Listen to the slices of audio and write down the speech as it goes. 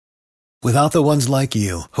Without the ones like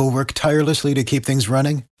you, who work tirelessly to keep things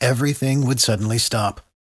running, everything would suddenly stop.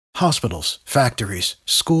 Hospitals, factories,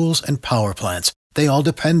 schools, and power plants, they all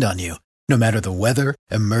depend on you. No matter the weather,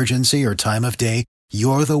 emergency, or time of day,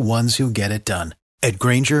 you're the ones who get it done. At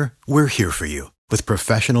Grainger, we're here for you with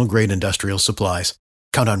professional-grade industrial supplies.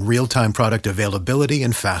 Count on real-time product availability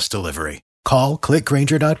and fast delivery. Call, click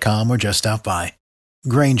Grainger.com, or just stop by.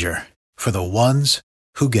 Grainger, for the ones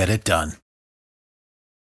who get it done.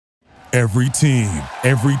 Every team,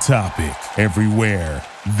 every topic, everywhere.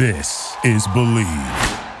 This is Believe.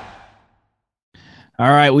 All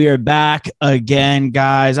right, we are back again,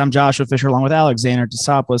 guys. I'm Joshua Fisher, along with Alexander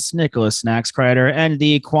Desopoulos, Nicholas Snacks Kreider, and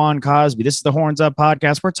the Quan Cosby. This is the Horns Up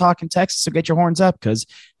podcast. We're talking Texas, so get your horns up, because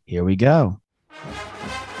here we go.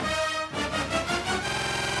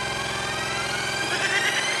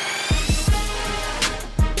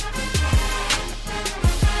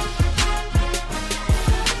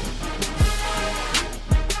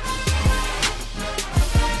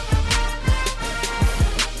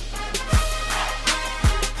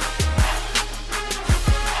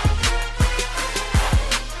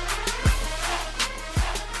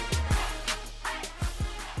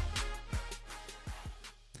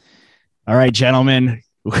 All right, gentlemen,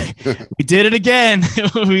 we did it again.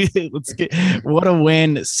 What a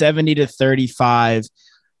win, 70-35.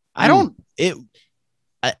 I don't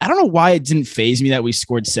know why it didn't faze me that we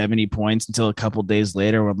scored 70 points until a couple days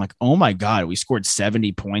later, where I'm like, oh my God, we scored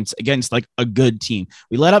 70 points against like a good team.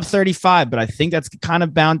 We let up 35, but I think that's kind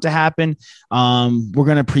of bound to happen. We're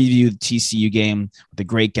going to preview the TCU game with a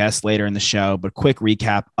great guest later in the show, but quick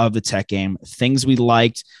recap of the Tech game, things we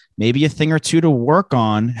liked, maybe a thing or two to work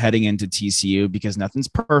on heading into TCU, because nothing's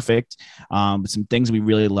perfect. But some things we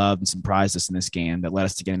really loved and surprised us in this game that led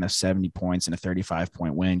us to getting enough 70 points and a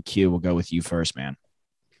 35-point win. Q, we'll go with you first, man.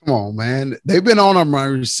 Come on, man. They've been on my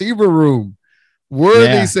receiver room.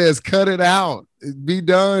 Worthy says, cut it out. It'd be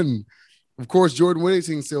done. Of course, Jordan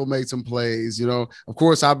Whittington still made some plays. You know, of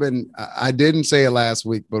course, I didn't say it last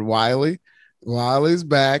week, but Wiley's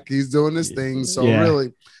back. He's doing this thing. So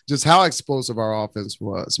really, just how explosive our offense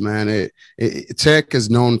was, man. Tech is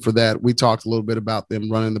known for that. We talked a little bit about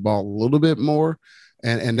them running the ball a little bit more.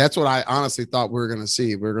 And that's what I honestly thought we were going to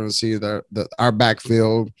see. We're going to see our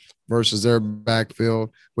backfield versus their backfield,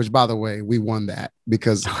 which, by the way, we won that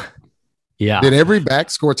because did every back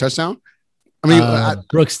score a touchdown? I mean,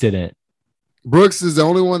 Brooks didn't. Brooks is the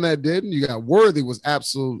only one that didn't. You got Worthy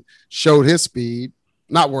showed his speed.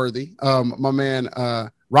 Not Worthy. My man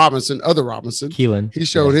Robinson, Keelan. He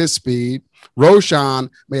showed his speed. Roshan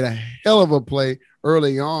made a hell of a play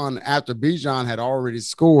early on after Bijan had already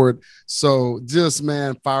scored. So just,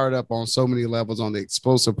 man, fired up on so many levels on the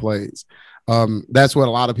explosive plays. That's what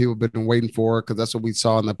a lot of people have been waiting for, because that's what we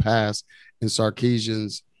saw in the past in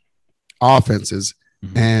Sarkisian's offenses.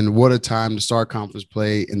 Mm-hmm. And what a time to start conference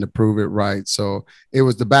play and to prove it right. So it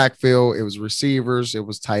was the backfield, it was receivers, it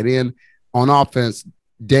was tight end. On offense,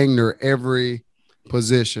 dang near every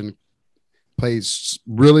position played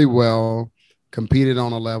really well, competed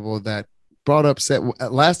on a level that brought up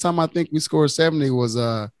last time I think we scored 70 was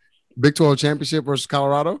a Big 12 championship versus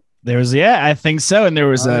Colorado. There was, I think so. And there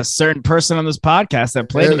was a certain person on this podcast that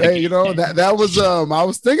played. Hey, you know, that was, I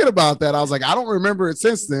was thinking about that. I was like, I don't remember it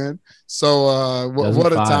since then. So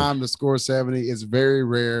what a time to score 70. It's very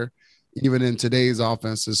rare, even in today's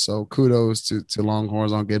offenses. So kudos to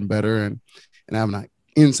Longhorns on getting better and having an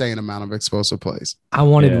insane amount of explosive plays. I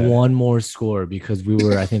wanted one more score because we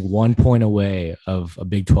were, I think, 1 point away of a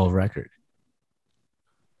Big 12 record.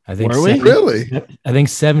 I think really? I think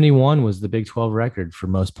 71 was the Big 12 record for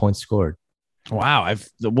most points scored. Wow.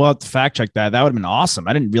 We'll have to fact check that. That would have been awesome.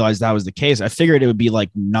 I didn't realize that was the case. I figured it would be like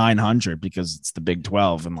 900 because it's the Big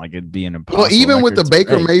 12 and like it'd be an impossible. Well, even with the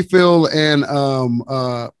Baker Mayfield and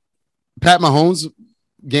Pat Mahomes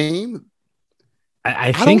game,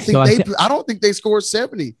 I don't think they scored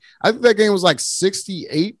 70. I think that game was like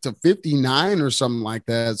 68-59 or something like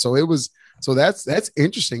that. So it was. So that's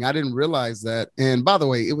interesting. I didn't realize that. And by the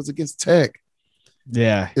way, it was against Tech.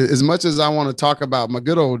 Yeah. As much as I want to talk about my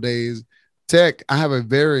good old days, Tech, I have a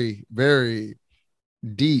very, very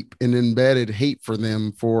deep and embedded hate for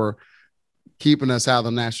them for keeping us out of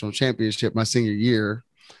the national championship my senior year.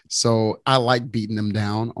 So I like beating them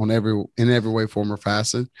down in every way, form, or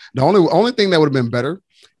fashion. The only thing that would have been better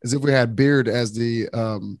is if we had Beard as the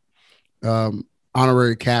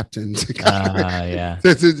honorary captain to yeah.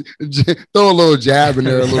 throw a little jab in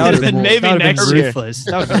there. A little bit more. Maybe next year.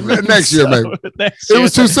 Next year, maybe. It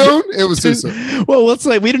was too soon. It was too soon. Well, it's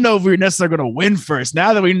like we didn't know if we were necessarily going to win first.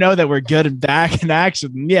 Now that we know that we're good and back in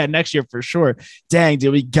action, yeah, next year for sure. Dang,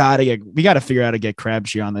 dude, we gotta figure out how to get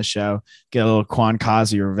Crabtree on the show. Get a little Quan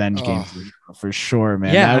Cosby revenge game for sure,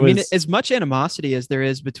 man. Yeah, I mean, as much animosity as there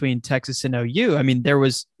is between Texas and OU, I mean, there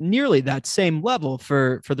was nearly that same level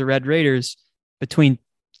for the Red Raiders between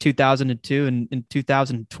 2002 and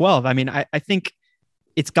 2012. I mean, I think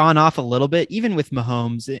it's gone off a little bit, even with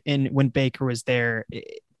Mahomes and when Baker was there,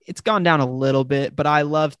 it's gone down a little bit, but I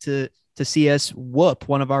love to see us whoop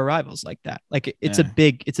one of our rivals like that. Like it's a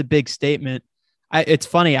big statement. It's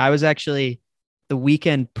funny. I was actually the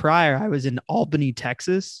weekend prior, I was in Albany,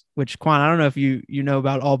 Texas, which Quan, I don't know if you know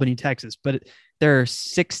about Albany, Texas, but there are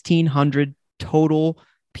 1,600 total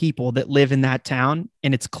people that live in that town,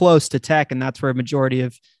 and it's close to Tech, and that's where a majority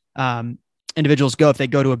of individuals go if they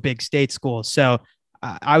go to a big state school. So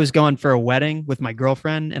I was going for a wedding with my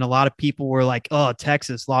girlfriend, and a lot of people were like, "Oh,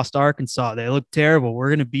 Texas lost Arkansas. They look terrible. We're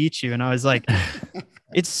gonna beat you." And I was like,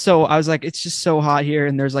 it's just so hot here,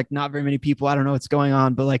 and there's like not very many people. I don't know what's going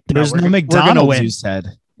on, but like there's no McDonald's. You said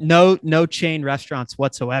no chain restaurants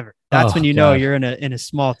whatsoever. That's when you know you're in a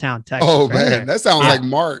small town, Texas. Oh man, that sounds like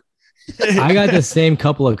Mark. I got the same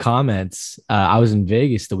couple of comments. I was in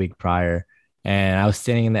Vegas the week prior, and I was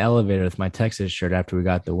standing in the elevator with my Texas shirt after we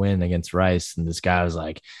got the win against Rice. And this guy was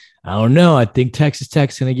like, I don't know. I think Texas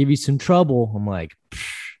Tech's going to give you some trouble. I'm like,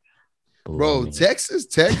 bro, Texas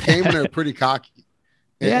Tech came in there pretty cocky.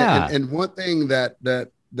 And one thing that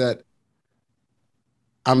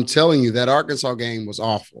I'm telling you, that Arkansas game was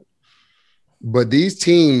awful. But these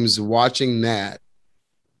teams watching that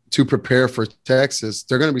to prepare for Texas,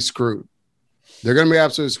 they're going to be screwed. They're going to be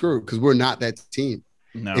absolutely screwed because we're not that team.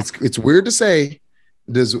 No. It's weird to say.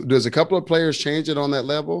 Does a couple of players change it on that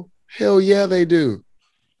level? Hell yeah, they do.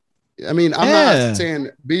 I mean, I'm not saying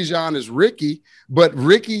Bijan is Ricky, but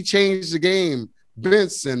Ricky changed the game.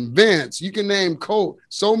 Vince, you can name Colt.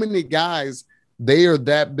 So many guys, they are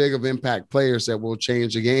that big of impact players that will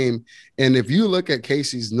change the game. And if you look at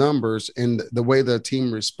Casey's numbers and the way the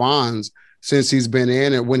team responds since he's been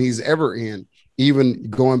in and when he's ever in, even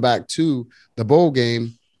going back to the bowl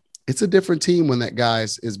game, it's a different team when that guy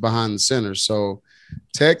is behind the center. So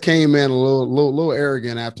Tech came in a little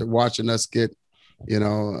arrogant after watching us get,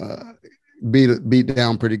 beat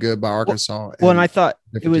down pretty good by Arkansas. Well, and I thought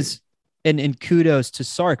it was, and kudos to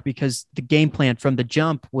Sark, because the game plan from the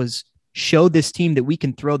jump was show this team that we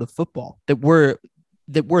can throw the football, that we're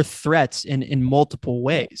threats in multiple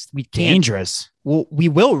ways. We can't, dangerous. We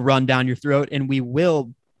will run down your throat, and we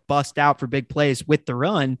will bust out for big plays with the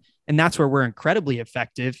run. And that's where we're incredibly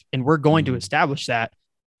effective, and we're going to establish that.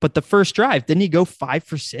 But the first drive, didn't he go 5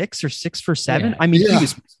 for 6 or 6 for 7? Yeah. I mean, he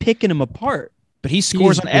was picking them apart. But he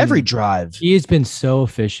scores on every drive. He has been so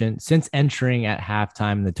efficient since entering at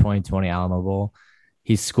halftime in the 2020 Alamo Bowl.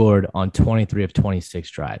 He's scored on 23 of 26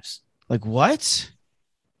 drives. Like what?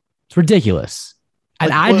 It's ridiculous.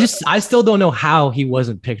 And I still don't know how he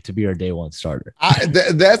wasn't picked to be our day one starter.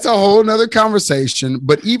 That's a whole nother conversation.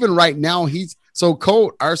 But even right now,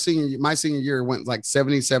 Colt, my senior year went like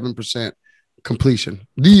 77% completion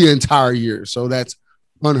the entire year. So that's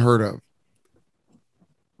unheard of.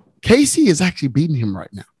 Casey is actually beating him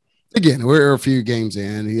right now. Again, we're a few games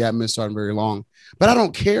in. He hasn't been starting very long. But I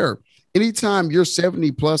don't care. Anytime you're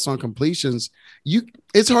 70 plus on completions,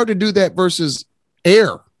 it's hard to do that versus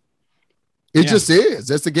air. It just is.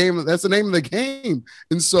 That's the game. That's the name of the game.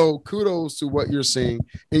 And so kudos to what you're seeing.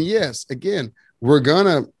 And yes, again, we're going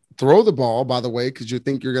to throw the ball, by the way, because you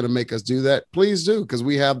think you're going to make us do that. Please do, because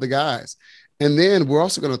we have the guys. And then we're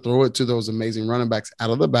also going to throw it to those amazing running backs out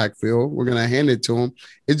of the backfield. We're going to hand it to them.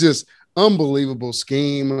 It's just unbelievable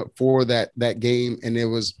scheme for that game. And it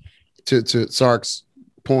was, to Sark's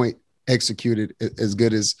point, executed as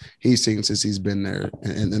good as he's seen since he's been there.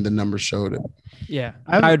 And the numbers showed it. Yeah.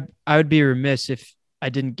 I would be remiss if I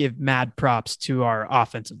didn't give mad props to our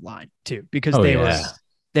offensive line too, because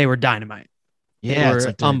they were dynamite. Yeah. They were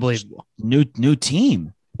like unbelievable. New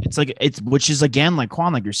team. Which is again, like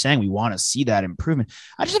Quan, like you're saying, we want to see that improvement.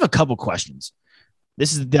 I just have a couple questions.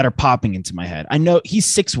 That are popping into my head. I know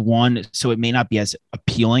he's 6'1", so it may not be as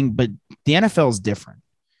appealing, but the NFL is different.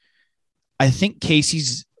 I think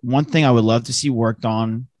Casey's one thing I would love to see worked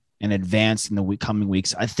on and advanced in the coming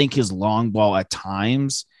weeks. I think his long ball at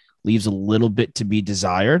times leaves a little bit to be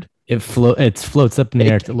desired. It floats up in the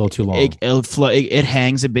air a little too long. It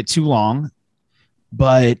hangs a bit too long,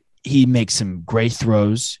 but he makes some great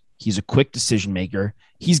throws. He's a quick decision maker.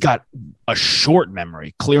 He's got a short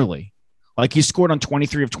memory, clearly. Like he scored on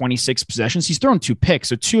 23 of 26 possessions. He's thrown 2 picks.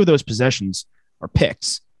 So 2 of those possessions are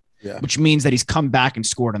picks, which means that he's come back and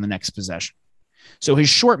scored on the next possession. So his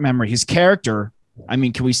short memory, his character, I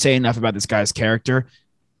mean, can we say enough about this guy's character?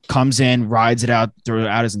 Comes in, rides it out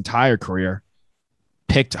throughout his entire career,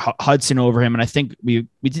 picked Hudson over him. And I think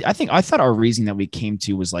I thought our reason that we came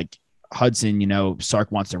to was like Hudson, you know,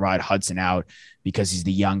 Sark wants to ride Hudson out because he's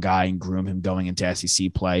the young guy and groom him going into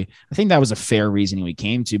SEC play. I think that was a fair reasoning we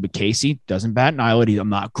came to, but Casey doesn't bat an eyelid. I'm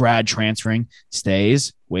not grad transferring,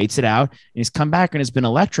 stays, waits it out, and he's come back and has been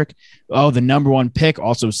electric. Oh, the number 1 pick,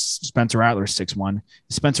 also Spencer Rattler, 6'1".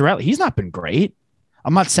 Spencer Rattler, he's not been great.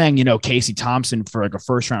 I'm not saying, you know, Casey Thompson for like a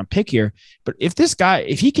first round pick here, but if this guy,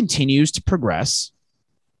 if he continues to progress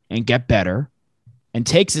and get better and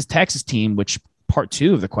takes his Texas team, which part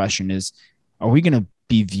 2 of the question is, are we going to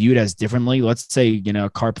be viewed as differently? Let's say, you know,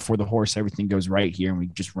 cart before the horse, everything goes right here and we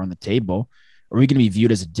just run the table. Are we going to be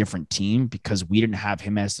viewed as a different team because we didn't have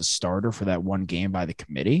him as the starter for that one game by the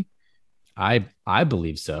committee? I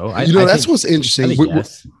believe so. That's what's interesting.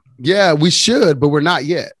 Yes. Yeah, we should, but we're not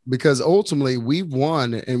yet because ultimately we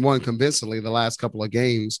won and won convincingly the last couple of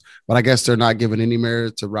games. But I guess they're not giving any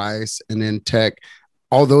merit to Rice and then Tech,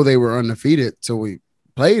 although they were undefeated. So we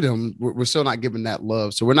played them. We're still not giving that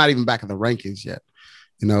love. So we're not even back in the rankings yet.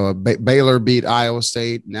 You know, Baylor beat Iowa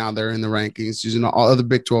State. Now they're in the rankings. You know, all other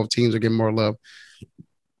Big 12 teams are getting more love.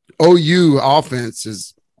 OU offense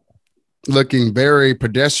is looking very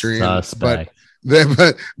pedestrian,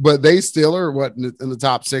 but they still are in the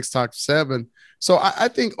top 6, top 7. So I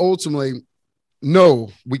think ultimately,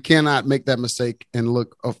 no, we cannot make that mistake and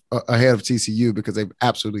look ahead of TCU because they've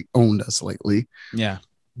absolutely owned us lately. Yeah.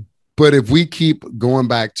 But if we keep going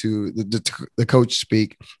back to the coach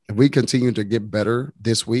speak, if we continue to get better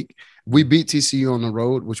this week, we beat TCU on the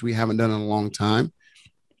road, which we haven't done in a long time.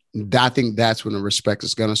 I think that's when the respect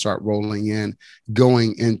is going to start rolling in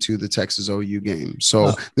going into the Texas OU game.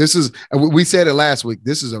 So this is, we said it last week,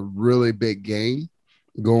 this is a really big game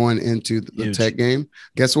going into the Tech game.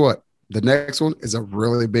 Guess what? The next one is a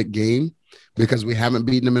really big game because we haven't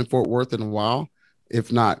beaten them in Fort Worth in a while.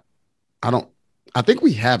 If not, I think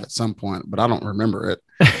we have at some point, but I don't remember it.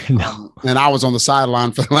 No. And I was on the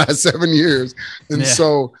sideline for the last 7 years. And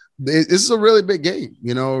so this is a really big game,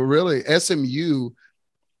 you know, really SMU.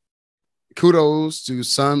 Kudos to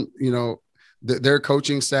some, you know, their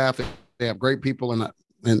coaching staff. They have great people and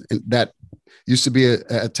that used to be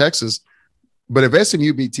at Texas. But if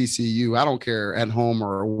SMU beat TCU, I don't care at home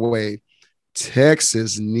or away,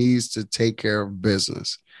 Texas needs to take care of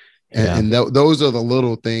business. And those are the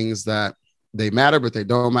little things that they matter, but they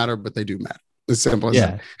don't matter, but they do matter. As simple as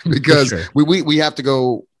that. Because we have to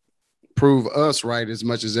go prove us right as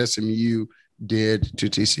much as SMU did to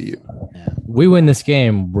TCU. We win this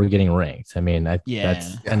game, we're getting ranked. I mean,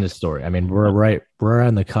 that's end of story. I mean, we're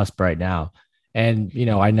on the cusp right now. And, you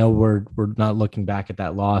know, I know we're not looking back at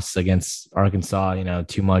that loss against Arkansas, you know,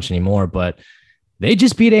 too much anymore, but they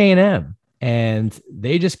just beat A&M and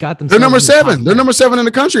they just got themselves. They're number 7. They're number 7 in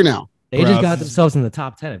the country now. They just got themselves in the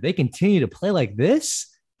top 10. If they continue to play like this,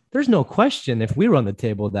 there's no question if we run the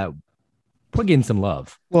table that we're getting some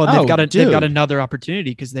love. Well, they've got another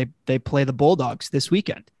opportunity because they play the Bulldogs this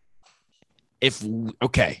weekend. If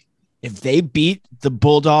they beat the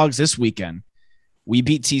Bulldogs this weekend, we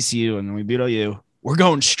beat TCU and then we beat OU. We're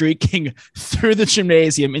going streaking through the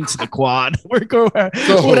gymnasium into the quad. We're going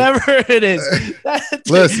whatever it is.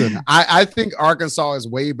 Listen, I think Arkansas is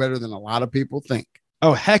way better than a lot of people think.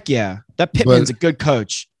 Oh, heck yeah. That Pittman's a good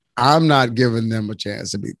coach. I'm not giving them a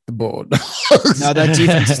chance to beat the Bulldogs. No, that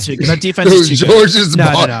defense is too good. That defense is too Georgia's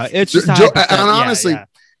good. No. It's just and honestly,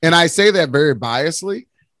 and I say that very biasly,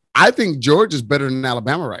 I think Georgia's better than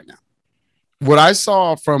Alabama right now. What I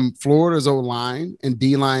saw from Florida's O-line and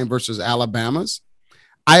D-line versus Alabama's,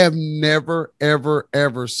 I have never, ever,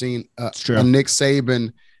 ever seen a Nick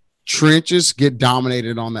Saban trenches get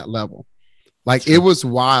dominated on that level. Like it was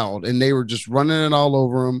wild, and they were just running it all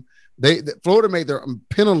over them. Florida made their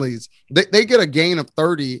penalties. They get a gain of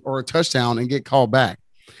 30 or a touchdown and get called back.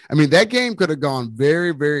 I mean, that game could have gone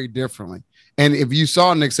very, very differently. And if you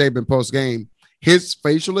saw Nick Saban post game, his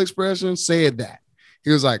facial expression said that.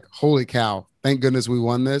 He was like, holy cow, thank goodness we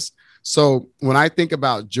won this. So when I think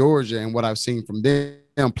about Georgia and what I've seen from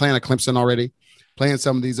them playing at Clemson already, playing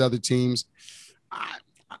some of these other teams,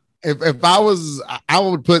 if I was, I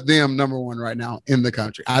would put them number 1 right now in the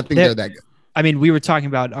country. I think they're that good. I mean, we were talking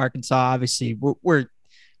about Arkansas. Obviously, we're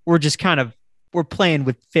just kind of playing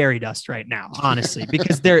with fairy dust right now, honestly,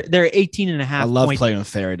 because they're 18 and a half. I love playing with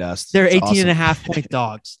fairy dust. They're 18 and a half point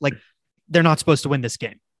dogs. Like they're not supposed to win this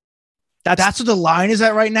game. That's what the line is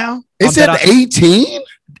at right now. Is it 18?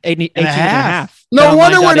 18 and a half. No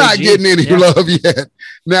wonder we're not getting any love yet.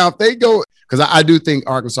 Now, if they go, because I do think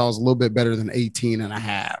Arkansas is a little bit better than 18 and a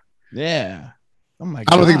half. Yeah. Oh my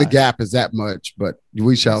God. I don't think the gap is that much, but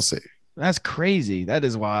we shall see. That's crazy. That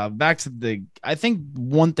is wild. Back to I think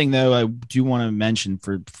one thing though I do want to mention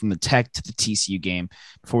from the Tech to the TCU game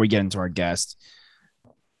before we get into our guest.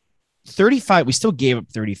 35, we still gave up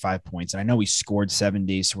 35 points. And I know we scored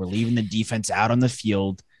 70, so we're leaving the defense out on the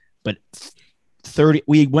field. But 30,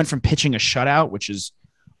 we went from pitching a shutout, which is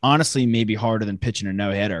honestly maybe harder than pitching a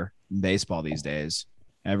no-hitter in baseball these days.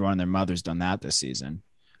 Everyone and their mother's done that this season.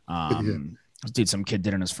 Dude, some kid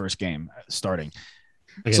did in his first game starting.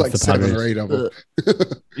 It's like 7 or 8 of them.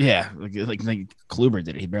 Yeah, like Kluber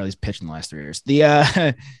did it. He barely pitched in the last 3 years.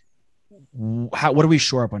 What do we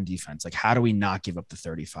shore up on defense? Like, how do we not give up the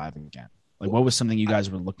 35 again? Like, what was something you guys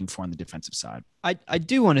were looking for on the defensive side? I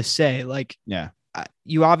do want to say, like,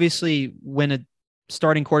 you obviously, when a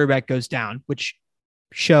starting quarterback goes down, which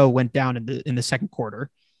Show went down in the second quarter,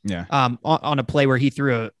 on a play where he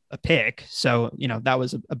threw a pick. So, that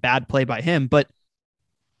was a bad play by him. But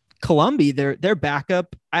Columbia, their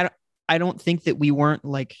backup, I don't think that we weren't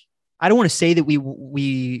like, I don't want to say that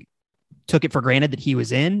we took it for granted that he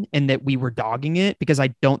was in and that we were dogging it, because I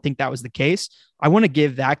don't think that was the case. I want to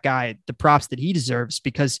give that guy the props that he deserves,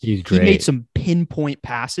 because he made some pinpoint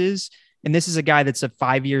passes. And this is a guy that's a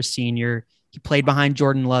 5-year senior. He played behind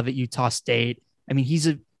Jordan Love at Utah State. I mean, he's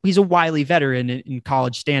a wily veteran in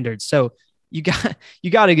college standards. So you got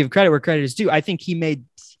to give credit where credit is due. I think he made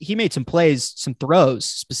some plays, some throws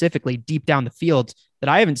specifically deep down the field that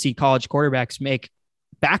I haven't seen college quarterbacks make.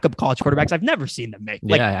 Backup college quarterbacks, I've never seen them make.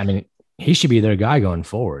 I mean, he should be their guy going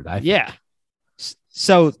forward. Yeah.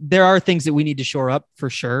 So there are things that we need to shore up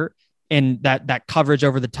for sure. And that coverage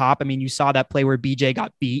over the top. I mean, you saw that play where BJ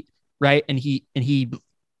got beat, right? And he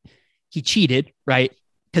cheated, right?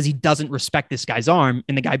 Because he doesn't respect this guy's arm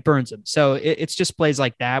and the guy burns him. So it's just plays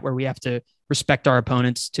like that where we have to respect our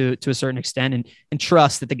opponents to a certain extent and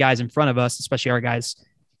trust that the guys in front of us, especially our guys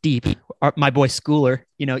deep, my boy Schooler,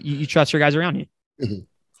 you trust your guys around you. Mm-hmm.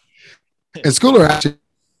 And Schooler actually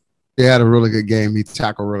had a really good game. He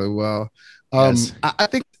tackled really well. Yes. I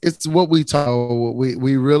think it's what we talk.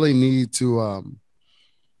 We really need to.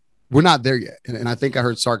 We're not there yet, and I think I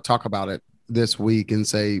heard Sark talk about it this week and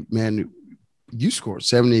say, "Man, you scored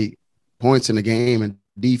 70 points in the game, and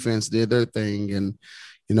defense did their thing, and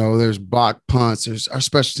there's block punts. There's our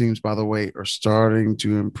special teams, by the way, are starting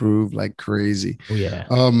to improve like crazy. Oh, yeah.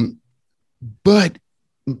 But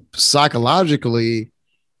psychologically,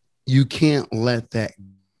 you can't let that.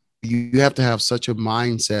 You have to have such a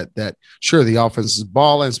mindset that, sure, the offense is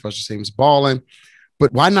balling, special teams balling,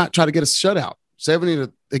 but why not try to get a shutout? 70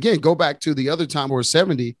 to, again, go back to the other time where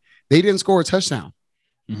 70, they didn't score a touchdown.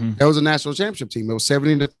 Mm-hmm. That was a national championship team. It was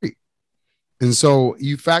 70-3. And so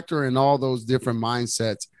you factor in all those different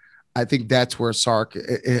mindsets. I think that's where Sark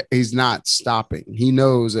is not stopping. He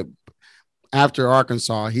knows that after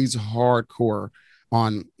Arkansas, he's hardcore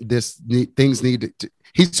on this. Things need to,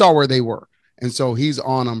 he saw where they were. And so he's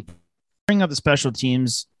on them. Bring up the special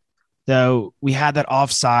teams, though. We had that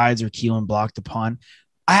offsides or Keelan blocked the punt.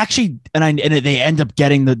 They end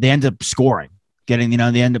up scoring,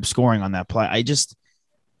 they end up scoring on that play. I just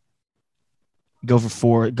go on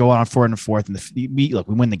 4 and 4th, and we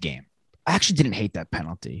win the game. I actually didn't hate that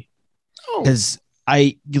penalty because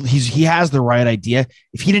he has the right idea.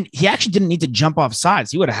 If he actually didn't need to jump off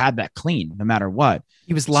sides, he would have had that clean no matter what.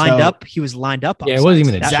 He was lined up. He was lined up. Yeah, it wasn't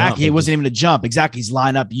even a jump. Exactly. It wasn't even a jump. Exactly. He's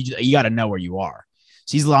lined up. You got to know where you are.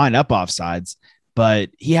 So he's lined up off sides, but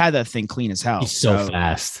he had that thing clean as hell. He's so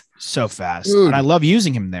fast. So fast. Dude. And I love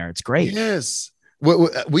using him there. It's great. Yes.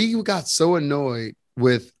 We got so annoyed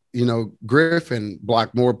with, Griffin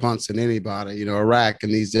blocked more punts than anybody, Iraq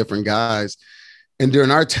and these different guys. And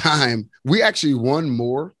during our time, we actually won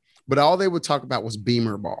more, but all they would talk about was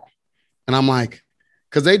Beamer ball. And I'm like,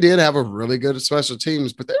 because they did have a really good special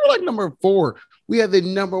teams, but they were like number 4. We had the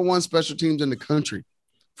number 1 special teams in the country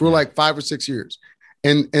for like 5 or 6 years.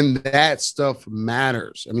 And that stuff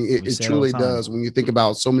matters. I mean, it truly does when you think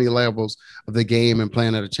about so many levels of the game and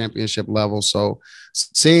playing at a championship level. So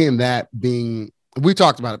seeing that we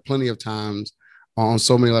talked about it plenty of times on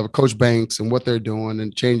so many levels, Coach Banks and what they're doing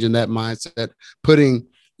and changing that mindset, putting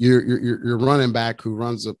your running back who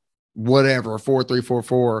runs a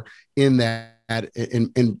 4-3-4-4 in that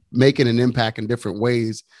and making an impact in different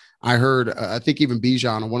ways. I heard, I think even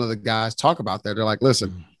Bijan and one of the guys talk about that. They're like,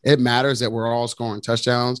 listen, it matters that we're all scoring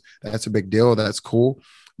touchdowns. That's a big deal. That's cool.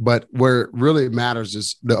 But where it really matters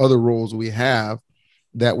is the other rules we have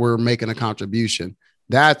that we're making a contribution.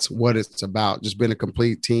 That's what it's about. Just being a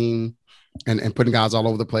complete team and putting guys all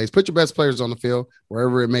over the place. Put your best players on the field,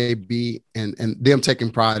 wherever it may be, and them taking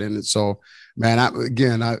pride in it. So, man,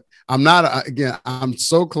 I'm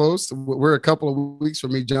so close. We're a couple of weeks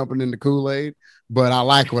from me jumping into Kool-Aid, but I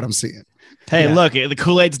like what I'm seeing. Hey, look, the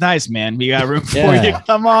Kool-Aid's nice, man. We got room for you.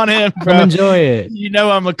 Come on in, bro. Come enjoy it. You know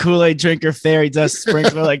I'm a Kool-Aid drinker, fairy dust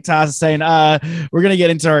sprinkler, like Toss is saying. We're gonna get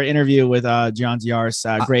into our interview with John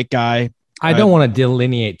Diarse, great guy. I don't want to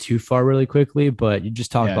delineate too far really quickly, but you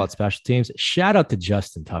just talked about special teams. Shout out to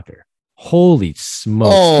Justin Tucker. Holy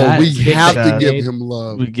smokes. Oh, we have to give him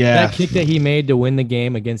love. That kick that he made to win the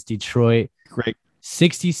game against Detroit. Great.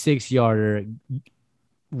 66-yarder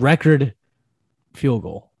record field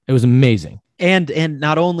goal. It was amazing. And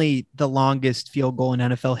not only the longest field goal in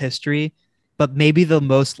NFL history, but maybe the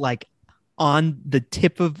most like on the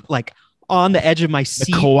tip of like on the edge of my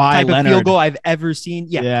seat type of field goal I've ever seen.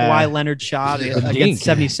 Yeah. Kawhi Leonard shot against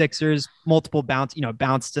 76ers, multiple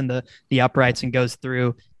bounced in the uprights and goes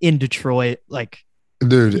through in Detroit. Like,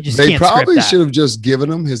 dude, they probably should have just given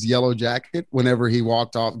him his yellow jacket whenever he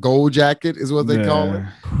walked off. Gold jacket is what they call it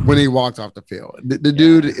when he walked off the field. The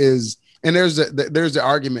dude is, and there's the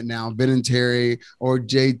argument now, Vinatieri or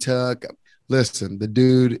J Tuck. Listen, the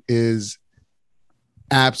dude is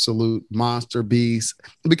absolute monster beast,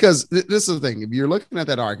 because this is the thing. If you're looking at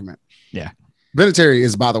that argument, Vinatieri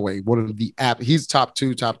is, by the way, one of the he's top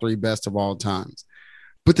 2, top 3 best of all times.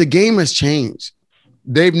 But the game has changed.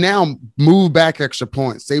 They've now moved back extra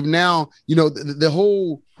points. They've now, the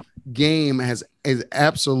whole game is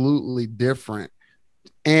absolutely different.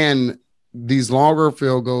 And these longer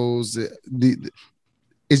field goals,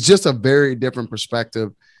 it's just a very different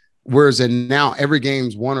perspective. Whereas now every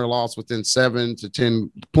game's won or lost within 7 to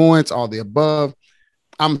 10 points, all the above.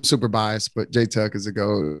 I'm super biased, but J Tuck is a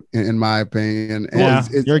GOAT in my opinion. And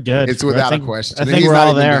you're good. It's without a question. I think we're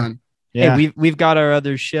all there. Done. Yeah. Hey, we've got our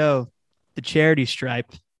other show, the Charity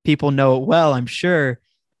Stripe. People know it well, I'm sure,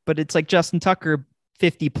 but it's like Justin Tucker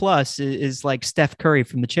 50 plus is like Steph Curry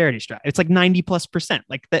from the Charity Stripe. It's like 90+%.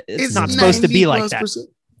 Like that, it's not supposed to be like that.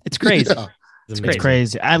 It's crazy. Yeah. It's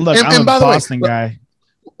crazy. I'm a Boston guy.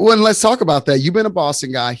 Well, let's talk about that. You've been a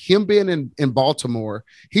Boston guy. Him being in Baltimore,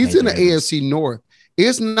 he's in the AFC North.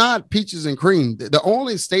 It's not peaches and cream. The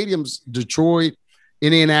only stadiums, Detroit,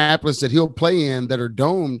 Indianapolis, that he'll play in that are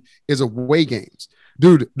domed is away games.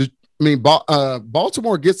 Dude,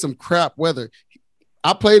 Baltimore gets some crap weather.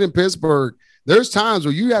 I played in Pittsburgh. There's times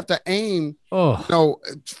where you have to aim,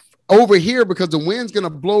 over here because the wind's gonna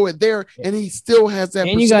blow it there, and he still has that.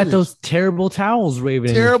 And you got those terrible towels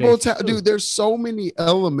waving. Dude. There's so many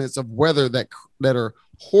elements of weather that are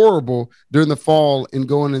horrible during the fall and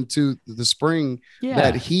going into the spring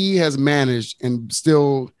that he has managed, and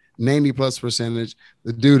still 90+%.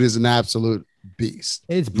 The dude is an absolute beast.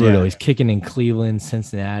 It's brutal. Yeah. He's kicking in Cleveland,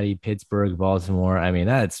 Cincinnati, Pittsburgh, Baltimore. I mean,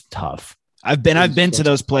 that's tough. I've been to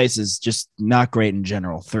those places, just not great in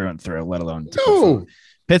general, through and through, let alone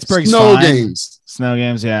Pittsburgh's snow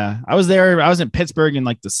games. Yeah. I was there. I was in Pittsburgh in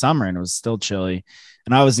like the summer and it was still chilly.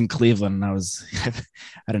 And I was in Cleveland and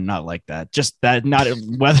I did not like that. Just that, not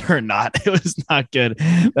whether or not, it was not good.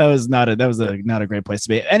 That was not a great place to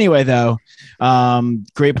be. Anyway, though,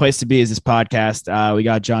 great place to be is this podcast. We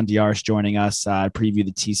got John Diarse joining us, preview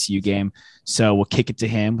the TCU game. So we'll kick it to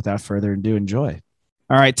him without further ado. Enjoy.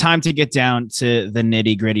 All right, time to get down to the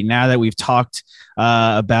nitty gritty. Now that we've talked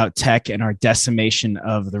about Tech and our decimation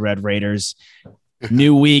of the Red Raiders,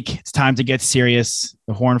 new week, it's time to get serious.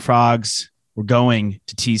 The Horned Frogs, we're going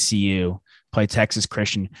to TCU, play Texas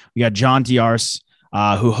Christian. We got John Diarse,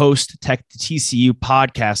 who hosts the TCU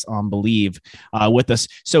podcast on Believe with us.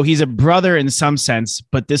 So he's a brother in some sense,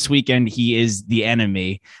 but this weekend he is the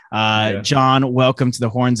enemy. John, welcome to the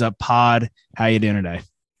Horns Up Pod. How you doing today?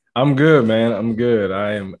 I'm good, man. I'm good.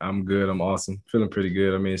 I'm good. I'm awesome. Feeling pretty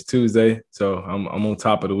good. I mean, it's Tuesday, so I'm on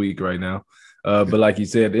top of the week right now. But like you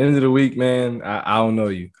said, at the end of the week, man, I don't know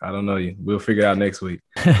you. I don't know you. We'll figure it out next week.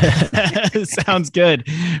 Sounds good.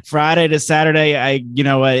 Friday to Saturday,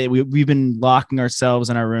 we've been locking ourselves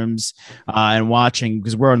in our rooms and watching,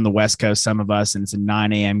 because we're on the West Coast, some of us, and it's a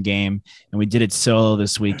 9 a.m. game, and we did it solo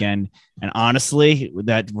this weekend. And honestly, with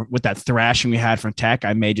that thrashing we had from Tech,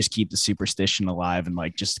 I may just keep the superstition alive and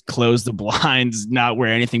like just close the blinds, not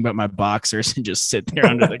wear anything but my boxers, and just sit there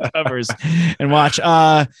under the covers and watch.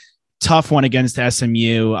 Tough one against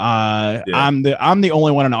SMU. I'm the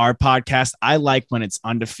only one on our podcast. I like when it's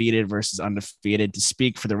undefeated versus undefeated. To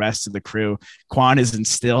speak for the rest of the crew, Quan has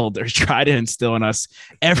instilled or tried to instill in us,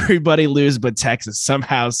 everybody lose but Texas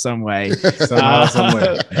somehow, some way.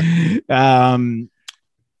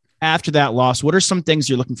 After that loss, what are some things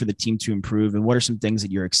you're looking for the team to improve, and what are some things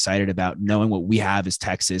that you're excited about, knowing what we have as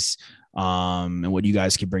Texas and what you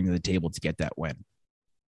guys can bring to the table to get that win.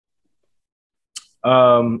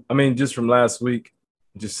 I mean, just from last week,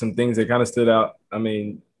 just some things that kind of stood out. I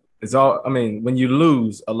mean, when you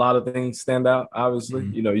lose, a lot of things stand out, obviously.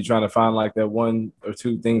 You know, you're trying to find like that one or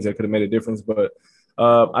two things that could have made a difference. But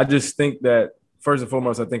I just think that first and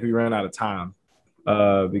foremost, I think we ran out of time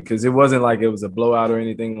because it wasn't like it was a blowout or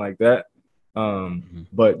anything like that.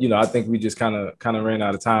 But, you know, I think we just kind of ran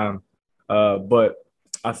out of time. But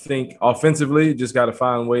I think offensively, just got to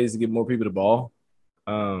find ways to get more people the ball.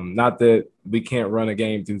 Not that we can't run a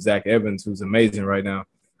game through Zach Evans, who's amazing right now.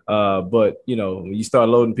 But, you know, when you start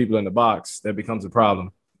loading people in the box, that becomes a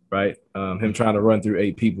problem, right? Him trying to run through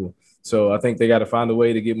 8 people. So I think they got to find a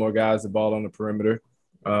way to get more guys the ball on the perimeter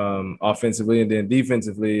offensively. And then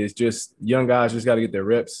defensively, it's just young guys just got to get their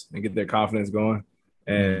reps and get their confidence going.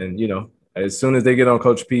 And, you know, as soon as they get on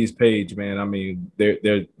Coach P's page, man, I mean,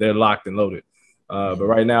 they're locked and loaded. But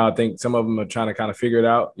right now, I think some of them are trying to kind of figure it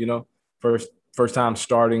out, you know, first time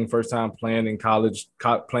starting, first time playing in college,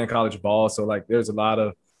 playing college ball. So, like, there's a lot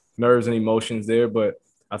of nerves and emotions there. But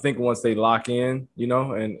I think once they lock in, you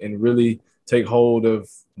know, and really take hold of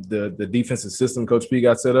the defensive system Coach P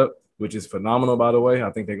got set up, which is phenomenal, by the way, I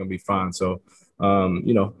think they're going to be fine. So,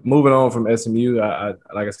 you know, moving on from SMU, I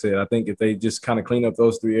like I said, I think if they just kind of clean up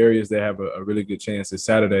those 3 areas, they have a really good chance this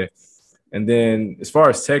Saturday. And then as far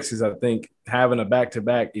as Texas, I think having a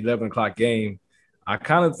back-to-back 11 o'clock game, I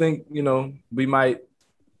kind of think, you know, I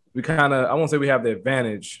won't say we have the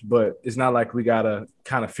advantage, but it's not like we got to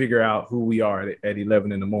kind of figure out who we are at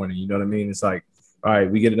 11 in the morning. You know what I mean? It's like, all right,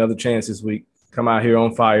 we get another chance this week. Come out here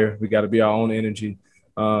on fire. We got to be our own energy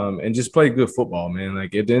and just play good football, man.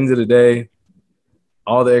 Like at the end of the day,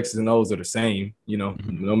 all the X's and O's are the same, you know,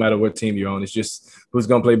 no matter what team you're on. It's just who's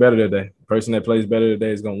going to play better today. The person that plays better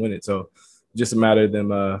today is going to win it. So just a matter of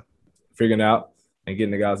them figuring out and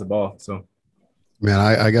getting the guys the ball. So. Man,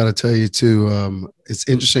 I got to tell you, too, it's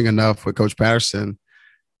interesting enough with Coach Patterson.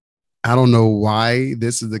 I don't know why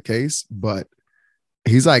this is the case, but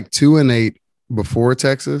he's like 2-8 before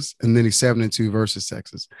Texas, and then he's 7-2 versus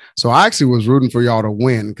Texas. So I actually was rooting for y'all to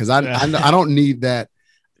win because I don't need that.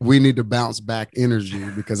 We need to bounce back energy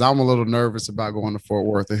because I'm a little nervous about going to Fort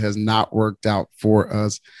Worth. It has not worked out for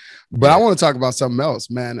us. But I want to talk about something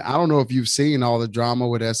else, man. I don't know if you've seen all the drama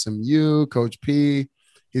with SMU, Coach P.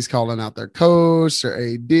 He's calling out their coach, their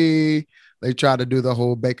AD. They tried to do the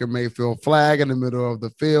whole Baker Mayfield flag in the middle of the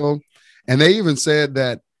field. And they even said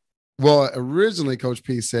that, well, originally Coach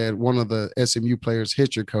P said one of the SMU players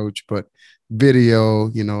hit your coach, but video,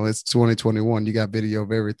 you know, it's 2021. You got video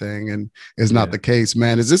of everything, and it's not the case,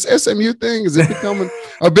 man. Is this SMU thing? Is it becoming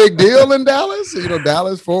a big deal in Dallas? You know,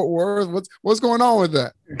 Dallas, Fort Worth. What's going on with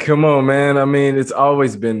that? Come on, man. I mean, it's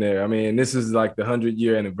always been there. I mean, this is like the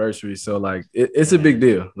 100-year anniversary, so like it's a big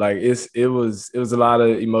deal. Like it was a lot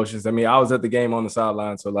of emotions. I mean, I was at the game on the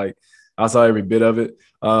sideline, so like I saw every bit of it.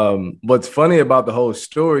 What's funny about the whole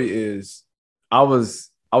story is I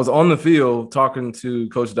was on the field talking to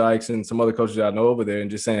Coach Dykes and some other coaches I know over there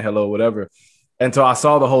and just saying hello, whatever. And so I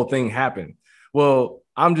saw the whole thing happen. Well,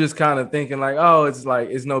 I'm just kind of thinking like, oh, it's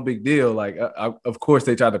no big deal. Like, of course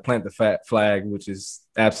they tried to plant the flag, which is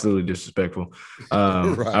absolutely disrespectful.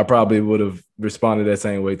 Right. I probably would have responded that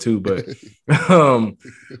same way too, but,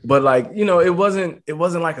 but like, you know, it wasn't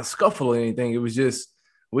like a scuffle or anything. It was just,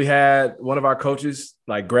 we had one of our coaches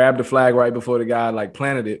like grab the flag right before the guy like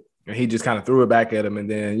planted it. And he just kind of threw it back at him. And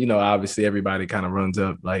then, you know, obviously everybody kind of runs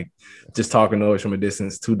up, like just talking noise from a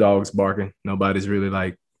distance, 2 dogs barking. Nobody's really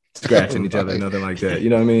like scratching each other, nothing like that. You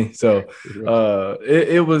know what I mean? So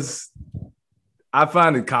it was, I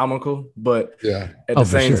find it comical, but at the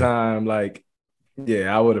same time, like,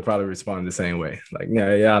 I would have probably responded the same way. Like,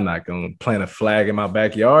 I'm not going to plant a flag in my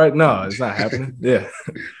backyard. No, it's not happening. Yeah.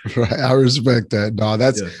 Right. I respect that. No,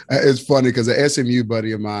 it's funny because an SMU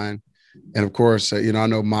buddy of mine, and of course, you know, I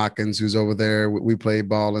know Mockins, who's over there. We played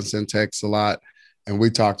ball in Syntex a lot, and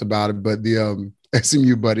we talked about it. But the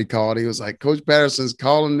SMU buddy called. He was like, Coach Patterson's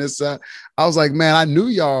calling this out. I was like, man, I knew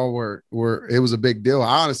y'all were it was a big deal.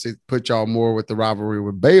 I honestly put y'all more with the rivalry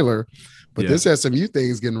with Baylor. But this SMU thing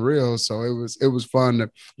is getting real. So it was fun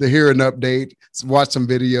to hear an update, watch some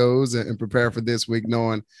videos, and prepare for this week,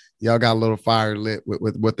 knowing y'all got a little fire lit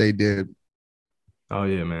with what they did. Oh,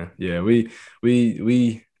 yeah, man. Yeah, we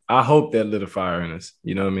I hope that lit a fire in us.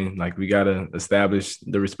 You know what I mean? Like, we got to establish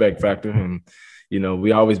the respect factor. And, you know,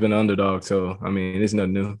 we always been underdog. So, I mean, it's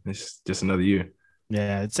nothing new. It's just another year.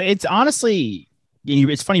 Yeah, it's honestly,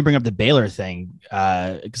 it's funny you bring up the Baylor thing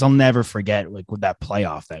because I'll never forget like with that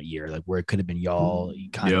playoff that year, like where it could have been y'all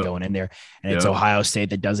kind of going in there, and it's Ohio State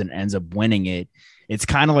that ends up winning it. It's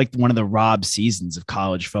kind of like one of the robbed seasons of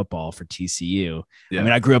college football for TCU. I mean,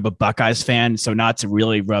 I grew up a Buckeyes fan, so not to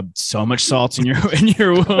really rub so much salt in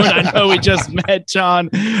your wound. I know we just met, John,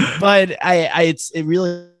 but it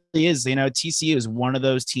really is. You know, TCU is one of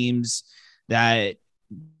those teams that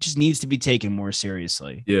just needs to be taken more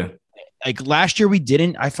seriously. Yeah. Like last year,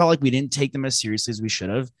 I felt like we didn't take them as seriously as we should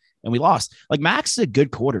have, and we lost. Like Max is a good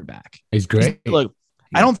quarterback. He's great. Look,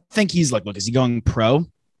 I don't think he's like, look, is he going pro?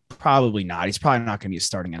 Probably not. He's probably not going to be a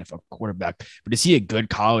starting NFL quarterback, but is he a good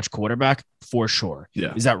college quarterback? For sure.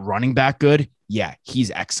 Yeah. Is that running back good? Yeah,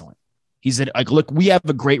 he's excellent. Look, we have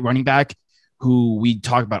a great running back who we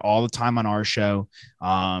talk about all the time on our show.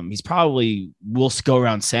 He's probably, we'll go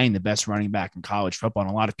around saying the best running back in college football,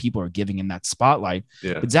 and a lot of people are giving him that spotlight.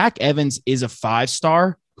 Yeah. But Zach Evans is a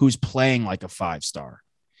 5-star who's playing like a 5-star.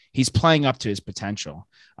 He's playing up to his potential.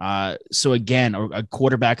 So again, a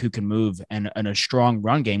quarterback who can move and a strong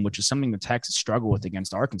run game, which is something the Texas struggle with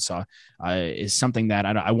against Arkansas, is something that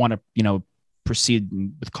I want to, proceed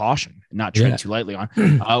with caution and not tread too lightly on.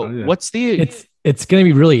 It's going to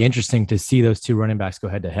be really interesting to see those two running backs go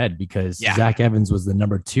head to head because Zach Evans was the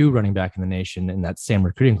number 2 running back in the nation in that same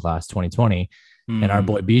recruiting class 2020. And our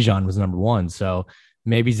boy Bijan was number 1. So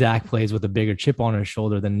maybe Zach plays with a bigger chip on his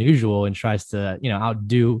shoulder than usual and tries to,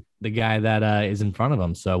 outdo the guy that is in front of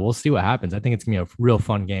him. So we'll see what happens. I think it's going to be a real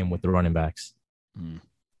fun game with the running backs.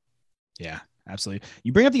 Yeah, absolutely.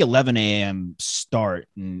 You bring up the 11 a.m. start,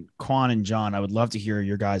 and Quan and John, I would love to hear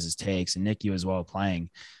your guys' takes, and Nick, you as well playing.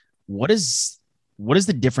 What does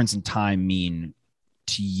the difference in time mean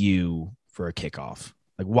to you for a kickoff?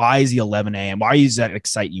 Like, why is the 11 a.m.? Why does that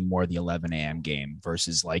excite you more, the 11 a.m. game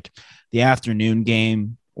versus like the afternoon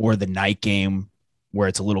game or the night game where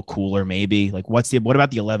it's a little cooler maybe? Like, what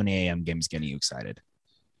about the 11 a.m. games getting you excited?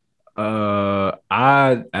 I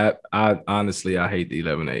honestly, I hate the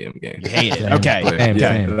 11 a.m. game. You hate it? Okay.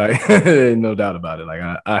 Same. Like, no doubt about it.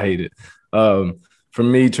 Like, I hate it. For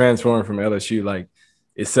me, transferring from LSU, like,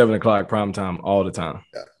 it's 7 o'clock prime time all the time.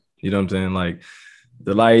 Yeah. You know what I'm saying? Like,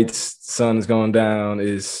 the lights, sun is going down,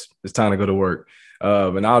 it's time to go to work.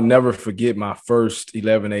 And I'll never forget my first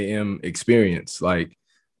 11 a.m. experience. Like,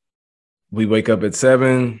 we wake up at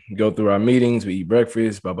 7, go through our meetings, we eat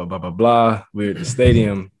breakfast, blah, blah, blah, blah, blah. We're at the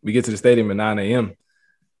stadium. We get to the stadium at 9 a.m.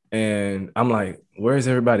 And I'm like, where's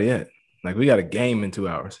everybody at? Like, we got a game in 2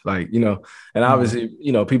 hours. Like, and obviously,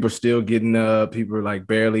 people are still getting up. People are like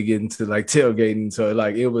barely getting to like tailgating. So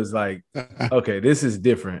like, it was like, okay, this is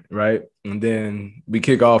different. Right. And then we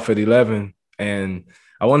kick off at 11, and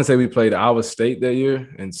I want to say we played Iowa State that year.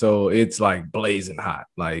 And so it's like blazing hot,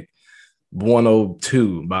 like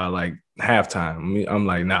 102 by like halftime. I'm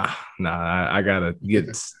like, nah, I gotta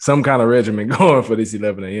get some kind of regimen going for this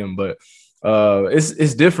 11 a.m. But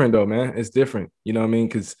it's different though, man. It's different. You know what I mean?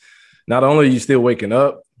 Because not only are you still waking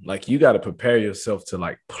up, like you got to prepare yourself to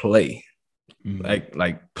like play, like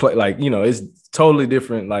play, like, it's totally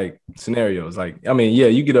different, like scenarios. Like, I mean, yeah,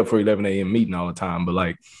 you get up for 11 a.m. meeting all the time, but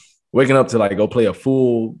like waking up to like go play a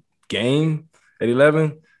full game at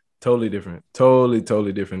 11, totally different,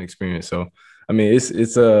 totally different experience. So, I mean,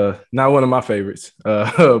 it's not one of my favorites,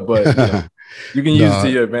 but you can use it to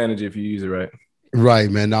your advantage if you use it right.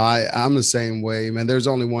 Right, man. No, I'm the same way, man. There's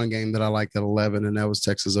only one game that I liked at 11, and that was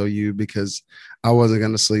Texas OU, because I wasn't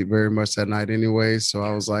going to sleep very much that night anyway. So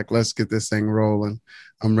I was like, let's get this thing rolling.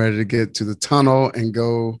 I'm ready to get to the tunnel and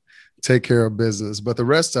go take care of business. But the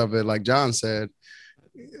rest of it, like John said,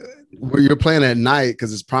 where you're playing at night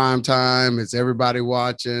because it's prime time, it's everybody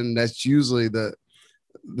watching. That's usually the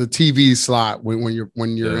TV slot when you're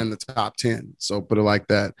in the top 10. So put it like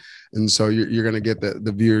that. And so you're going to get the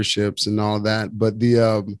viewerships and all that. But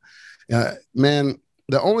man,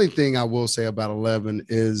 the only thing I will say about 11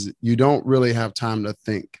 is you don't really have time to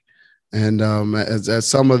think. And as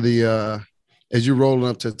some of the as you're rolling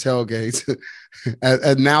up to tailgates,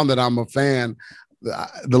 and now that I'm a fan,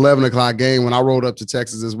 the 11 o'clock game, when I rolled up to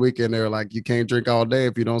Texas this weekend, they were like, you can't drink all day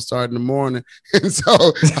if you don't start in the morning. And so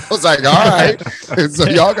I was like, all right. And so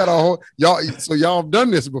y'all got y'all have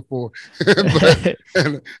done this before,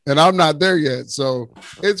 and I'm not there yet. So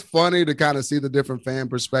it's funny to kind of see the different fan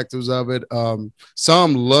perspectives of it.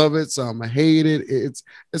 Some love it, some hate it.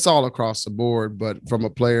 It's all across the board. But from a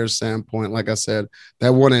player's standpoint, like I said,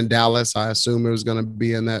 that one in Dallas, I assume it was going to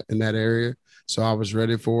be in that area. So I was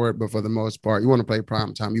ready for it. But for the most part, you want to play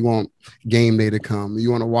prime time. You want game day to come. You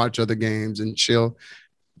want to watch other games and chill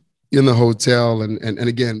in the hotel. And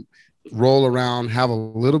again, roll around, have a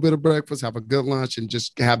little bit of breakfast, have a good lunch, and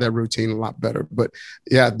just have that routine a lot better. But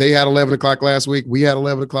yeah, they had 11 o'clock last week. We had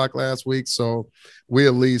 11 o'clock last week. So we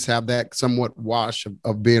at least have that somewhat wash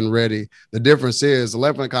of being ready. The difference is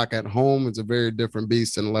 11 o'clock at home is a very different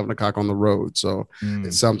beast than 11 o'clock on the road. So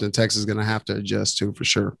it's something Texas is going to have to adjust to for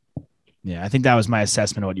sure. Yeah, I think that was my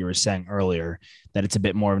assessment of what you were saying earlier, that it's a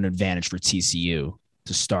bit more of an advantage for TCU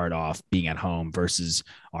to start off being at home versus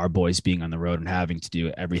our boys being on the road and having to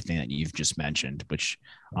do everything that you've just mentioned, which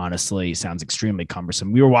honestly sounds extremely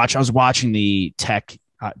cumbersome. I was watching the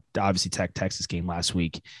Texas game last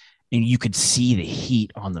week, and you could see the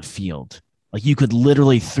heat on the field. Like you could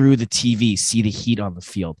literally through the TV see the heat on the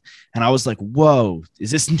field. And I was like, whoa,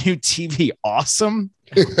 is this new TV awesome?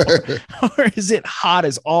 or is it hot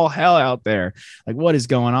as all hell out there? Like what is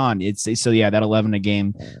going on? That 11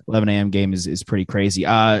 a.m. game is pretty crazy.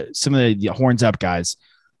 Some of the horns up guys,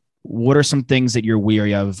 what are some things that you're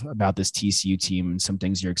weary of about this TCU team and some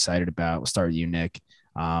things you're excited about? We'll start with you, Nick,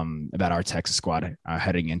 about our Texas squad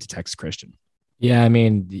heading into Texas Christian. Yeah, I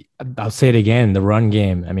mean, I'll say it again, the run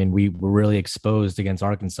game. I mean, we were really exposed against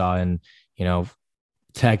Arkansas, and,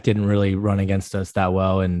 Tech didn't really run against us that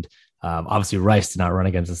well. And obviously Rice did not run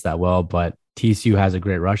against us that well, but TCU has a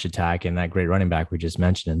great rush attack and that great running back we just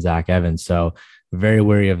mentioned in Zach Evans. So very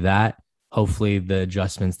wary of that. Hopefully the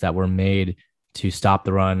adjustments that were made to stop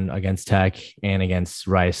the run against Tech and against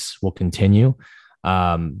Rice will continue.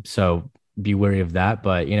 So be wary of that,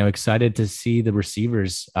 but, excited to see the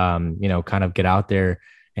receivers, kind of get out there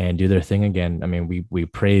and do their thing again. I mean, we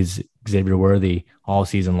praise Xavier Worthy all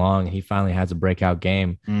season long. He finally has a breakout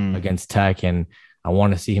game against Tech, and I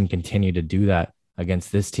want to see him continue to do that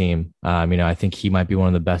against this team. I think he might be one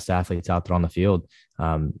of the best athletes out there on the field.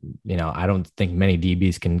 I don't think many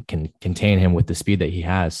DBs can contain him with the speed that he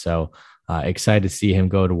has. So excited to see him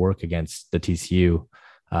go to work against the TCU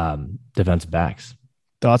defensive backs.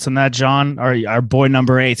 Thoughts on that, John? Our boy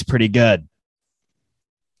number 8's pretty good.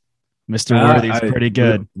 Mr. Worthy's pretty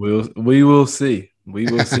good. We will see. We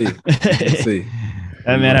will see. We'll see.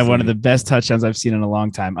 That man had one of the best touchdowns I've seen in a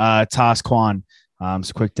long time. Toss Quan, some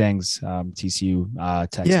quick things,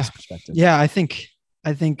 TCU, Texas perspective. Yeah, I think,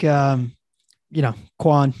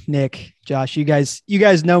 Quan, Nick, Josh, you guys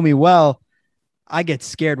know me well. I get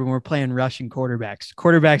scared when we're playing rushing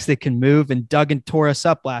quarterbacks that can move, and Duggan tore us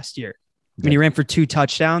up last year. I mean, he ran for 2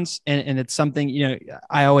 touchdowns, and it's something,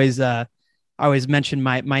 I always mention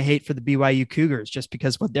my hate for the BYU Cougars just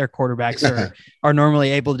because what their quarterbacks are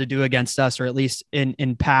normally able to do against us, or at least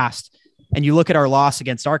in past. And you look at our loss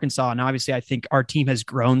against Arkansas, and obviously I think our team has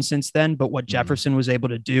grown since then, but what Jefferson was able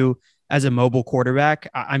to do as a mobile quarterback,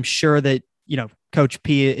 I'm sure that, Coach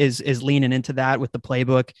P is leaning into that with the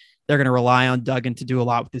playbook. They're going to rely on Duggan to do a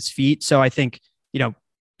lot with his feet. So I think,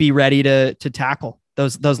 be ready to tackle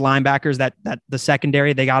those linebackers, that the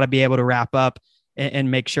secondary. They got to be able to wrap up and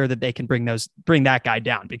make sure that they can bring that guy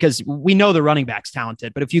down, because we know the running back's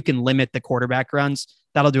talented, but if you can limit the quarterback runs,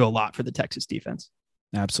 that'll do a lot for the Texas defense.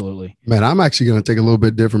 Absolutely. Man, I'm actually going to take a little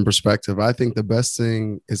bit different perspective. I think the best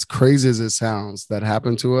thing, as crazy as it sounds, that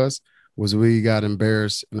happened to us was we got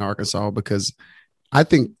embarrassed in Arkansas, because I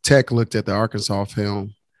think Tech looked at the Arkansas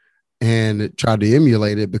film and tried to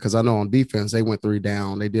emulate it, because I know on defense, they went 3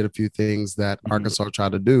 down. They did a few things that Arkansas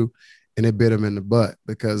tried to do, and it bit them in the butt,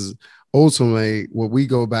 because ultimately what we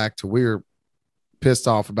go back to, we're pissed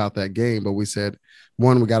off about that game, but we said,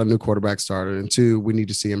 1, we got a new quarterback started, and 2, we need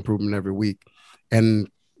to see improvement every week. And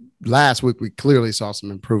last week, we clearly saw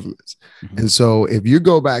some improvements. And so if you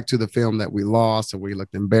go back to the film that we lost and we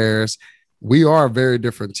looked embarrassed, we are a very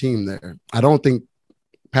different team there. I don't think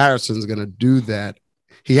Patterson's going to do that.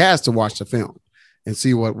 He has to watch the film and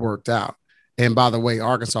see what worked out. And by the way,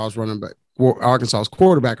 Arkansas's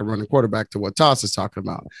quarterback and running quarterback to what Toss is talking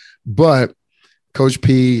about. But Coach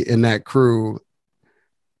P and that crew,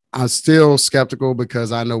 I'm still skeptical,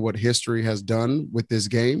 because I know what history has done with this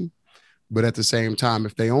game. But at the same time,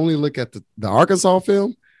 if they only look at the Arkansas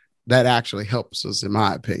film, that actually helps us, in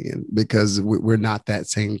my opinion, because we're not that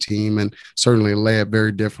same team, and certainly led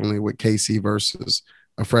very differently with Casey versus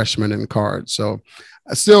a freshman in Card. So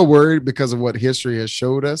I'm still worried because of what history has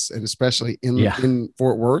showed us, and especially in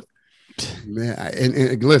Fort Worth. Man,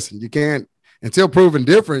 and listen, you can't, until proven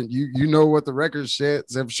different, you know what the record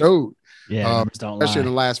sheds have showed. Yeah, especially in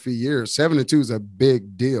the last few years. 7-2 is a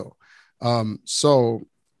big deal. So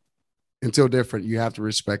until different, you have to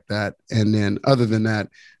respect that. And then other than that,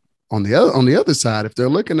 on the other side, if they're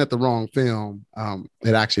looking at the wrong film,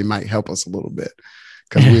 it actually might help us a little bit,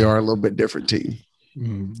 because we are a little bit different team.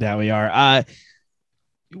 That we are.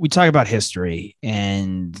 We talk about history,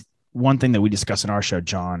 and one thing that we discuss in our show,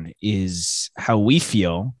 John, is how we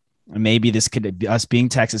feel maybe this could be us being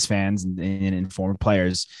Texas fans and former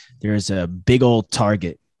players. There's a big old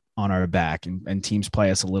target on our back, and teams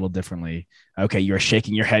play us a little differently. Okay, you're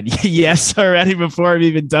shaking your head yes already before I'm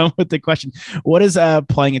even done with the question. What is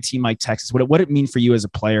playing a team like Texas? What it mean for you as a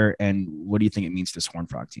player, and what do you think it means for this Horned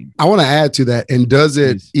Frog team? I want to add to that, and does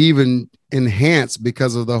it even enhance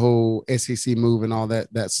because of the whole SEC move and all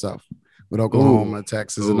that stuff with Oklahoma,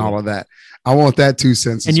 Texas, and all of that? I want that 2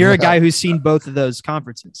 cents. And you're a guy who's seen both of those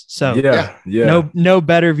conferences, so no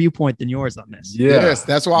better viewpoint than yours on this. Yes,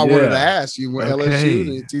 that's why I wanted to ask you.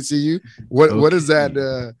 LSU and TCU, what is that?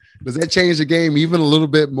 Does that change the game even a little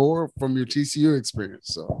bit more from your TCU experience?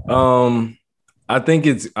 So, I think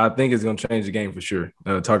it's going to change the game for sure.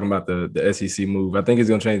 Talking about the SEC move, I think it's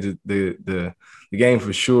going to change the game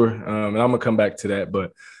for sure. And I'm gonna come back to that,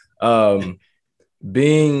 but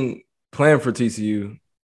playing for TCU,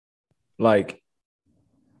 like,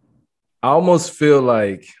 I almost feel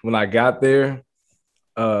like when I got there,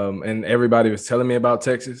 and everybody was telling me about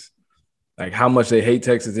Texas, like how much they hate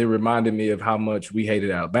Texas, it reminded me of how much we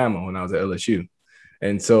hated Alabama when I was at LSU.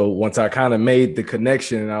 And so once I kind of made the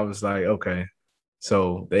connection, I was like, okay,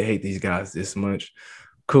 so they hate these guys this much.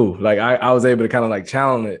 Cool. Like I was able to kind of like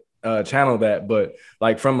channel that. But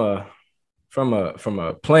like from a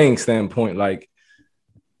playing standpoint, like,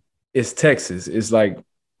 it's Texas. It's like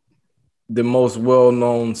the most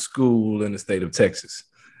well-known school in the state of Texas.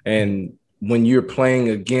 And when you're playing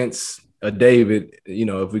against a David, you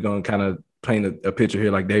know, if we're going to kind of paint a picture here,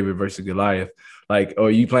 like David versus Goliath, like, or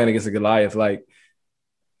you playing against a Goliath, like,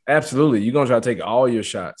 absolutely, you're going to try to take all your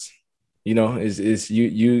shots. You know,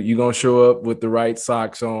 you're going to show up with the right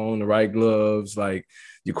socks on, the right gloves. Like,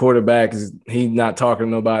 your quarterback he's not talking to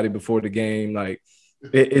nobody before the game. Like,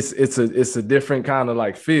 it's a different kind of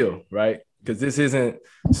like feel, right? Because this isn't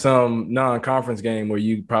some non-conference game where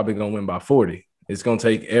you probably going to win by 40. It's going to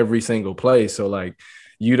take every single play. So like,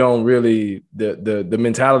 you don't really, the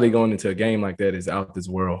mentality going into a game like that is out this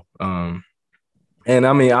world. And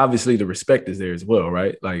I mean, obviously the respect is there as well,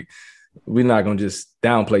 right? Like, we're not going to just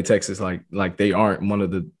downplay Texas like they aren't one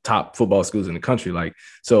of the top football schools in the country. Like,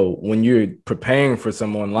 so when you're preparing for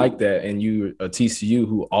someone like that and you're a TCU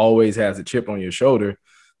who always has a chip on your shoulder,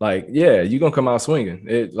 like, yeah, you're going to come out swinging.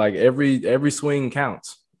 It, like, every swing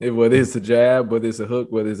counts. Whether it's a jab, whether it's a hook,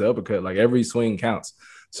 whether it's an uppercut, like, every swing counts.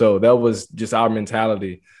 So that was just our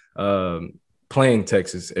mentality playing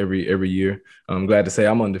Texas every year. I'm glad to say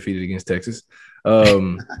I'm undefeated against Texas.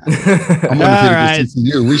 I'm undefeated against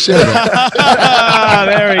TCU. We share that.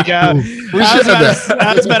 There we go.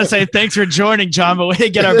 I was about to say thanks for joining, John, but we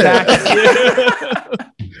get our back.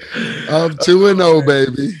 I'm 2-0,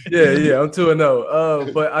 baby. Yeah, I'm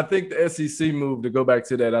 2-0. But I think the SEC move, to go back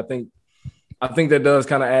to that, I think that does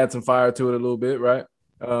kind of add some fire to it a little bit, right?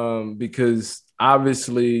 Because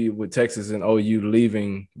obviously with Texas and OU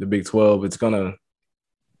leaving the Big 12, it's gonna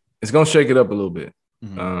shake it up a little bit.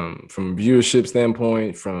 Mm-hmm. From a viewership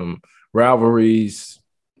standpoint, from rivalries,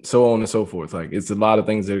 so on and so forth. Like, it's a lot of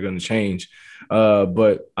things that are going to change.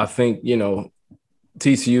 But I think, you know,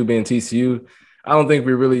 TCU being TCU, I don't think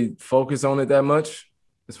we really focus on it that much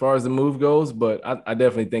as far as the move goes. But I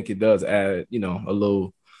definitely think it does add, you know, a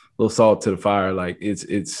little salt to the fire. Like, it's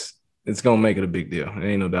going to make it a big deal. There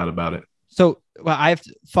ain't no doubt about it. So, well, I have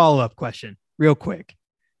a follow-up question real quick.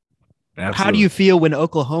 Absolutely. How do you feel when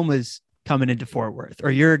Oklahoma's coming into Fort Worth,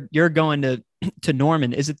 or you're going to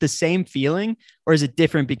Norman? Is it the same feeling, or is it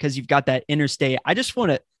different because you've got that interstate? I just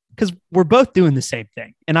want to, because we're both doing the same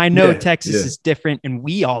thing, and I know Texas is different, and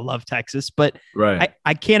we all love Texas, but right.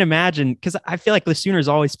 I can't imagine, because I feel like the Sooners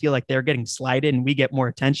always feel like they're getting slighted and we get more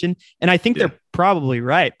attention, and I think they're probably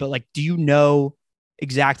right. But like, do you know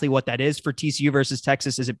exactly what that is for TCU versus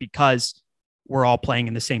Texas? Is it because we're all playing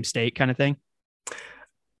in the same state, kind of thing?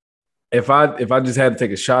 If I just had to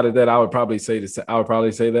take a shot at that, I would probably say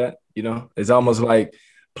that, you know, it's almost like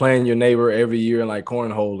playing your neighbor every year and like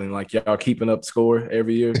cornhole, and like y'all keeping up score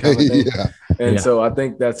every year kind of thing. So I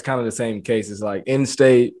think that's kind of the same case. It's like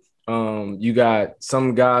in-state, you got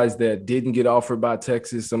some guys that didn't get offered by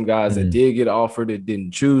Texas, some guys that did get offered that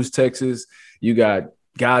didn't choose Texas. You got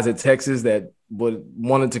guys at Texas that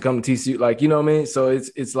wanted to come to TCU, like, you know what I mean? So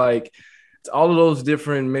it's like, it's all of those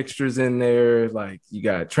different mixtures in there. Like, you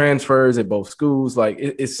got transfers at both schools. Like,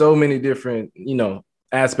 it's so many different, you know,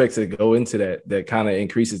 aspects that go into that kind of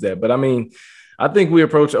increases that. But I mean, I think we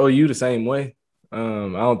approach OU the same way. I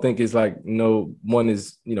don't think it's like, no one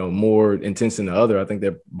is, you know, more intense than the other. I think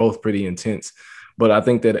they're both pretty intense. But I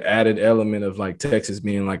think that added element of like Texas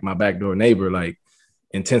being like my backdoor neighbor, like,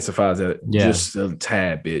 intensifies that just a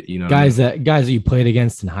tad bit, you know. Guys that you played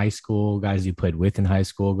against in high school, guys you played with in high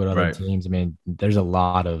school, go to other teams. I mean, there's a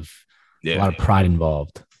lot of pride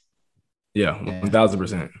involved. Yeah,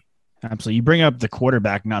 1,000%. Absolutely. You bring up the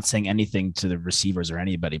quarterback not saying anything to the receivers or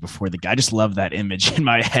anybody before the guy. I just love that image in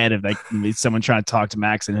my head of like someone trying to talk to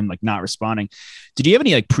Max and him like not responding. Did you have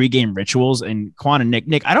any like pregame rituals? And Quan and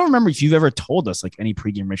Nick, I don't remember if you've ever told us like any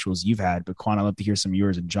pregame rituals you've had, but Quan, I'd love to hear some of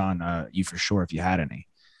yours, and John, you for sure if you had any.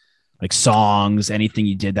 Like songs, anything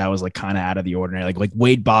you did that was like kind of out of the ordinary. Like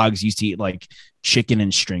Wade Boggs used to eat like chicken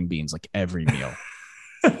and string beans like every meal.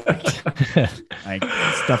 Like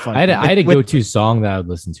stuff like I had a go-to song that I would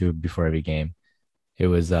listen to before every game. It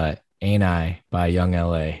was Ain't I by Young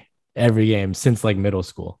LA every game since like middle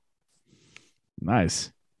school.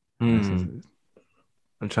 Nice. I'm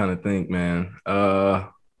trying to think, man. I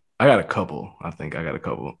got a couple.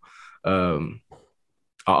 I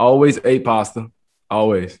always ate pasta.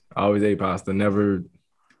 Always ate pasta. Never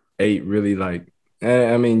ate really like,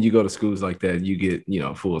 I mean, you go to schools like that, you get,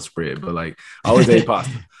 full spread, but like I always ate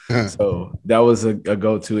pasta. So that was a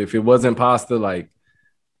go-to. If it wasn't pasta, like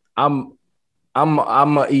I'm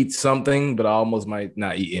gonna eat something, but I almost might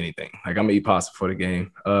not eat anything. Like I'm gonna eat pasta for the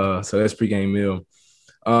game. So that's pregame meal.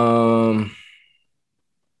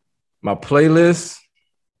 My playlist,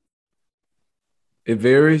 it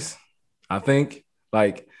varies. I think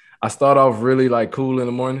like I start off really like cool in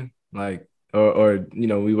the morning, like or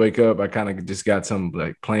we wake up, I kind of just got something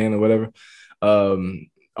like playing or whatever.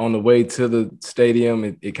 On the way to the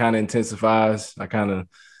stadium, it kind of intensifies. I kind of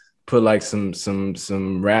put like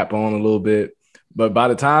some rap on a little bit. But by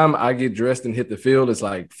the time I get dressed and hit the field, it's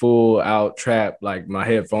like full out trap, like my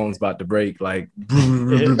headphones about to break, like,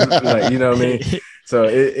 like you know what I mean? So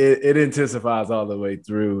it intensifies all the way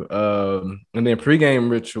through. And then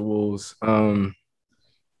pregame rituals,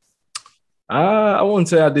 I wouldn't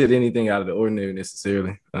say I did anything out of the ordinary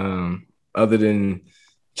necessarily, other than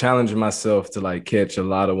challenging myself to like catch a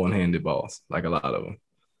lot of one-handed balls, like a lot of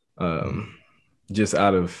them, just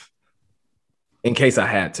out of in case I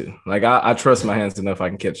had to. Like I trust my hands enough I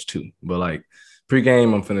can catch two, but like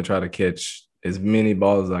pregame, I'm finna try to catch as many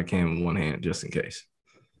balls as I can with one hand just in case.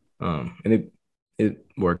 And it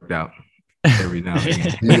worked out every now and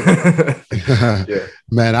again. Yeah.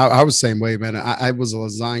 Man, I was the same way, man. I was a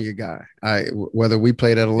lasagna guy. Whether we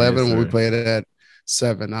played at 11 or we played at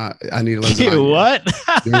 7, I need lasagna. What?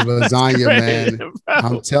 Dude, lasagna, man. Bro.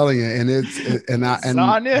 I'm telling you, and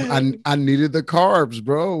I needed the carbs,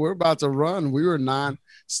 bro. We're about to run. We were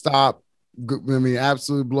non-stop. I mean,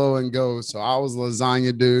 absolute blow and go. So I was a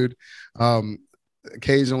lasagna dude.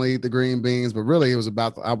 Occasionally eat the green beans, but really it was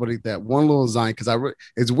about I would eat that one little lasagna because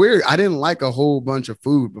it's weird. I didn't like a whole bunch of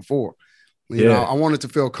food before. You know, I wanted to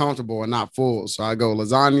feel comfortable and not full. So I go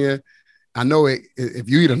lasagna. I know if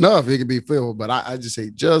you eat enough, it can be filled, but I just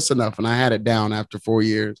ate just enough, and I had it down after 4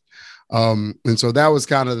 years. And so that was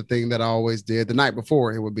kind of the thing that I always did. The night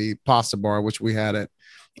before, it would be pasta bar, which we had at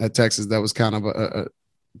Texas. That was kind of a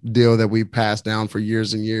deal that we passed down for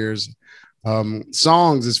years and years.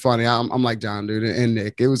 Songs is funny. I'm like John, dude, and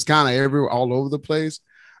Nick. It was kind of all over the place.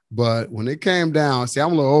 But when it came down, see,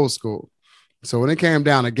 I'm a little old school. So when it came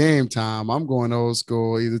down to game time, I'm going old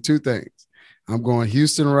school, either two things. I'm going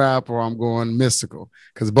Houston rap or I'm going mystical,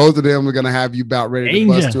 because both of them are going to have you about ready to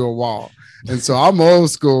bust to a wall. And so I'm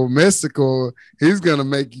old school. Mystical, he's going to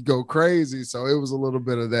make you go crazy. So it was a little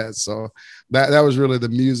bit of that. So that was really the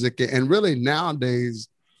music. And really nowadays,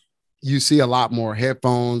 you see a lot more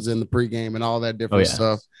headphones in the pregame and all that different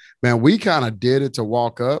stuff. Man, we kind of did it to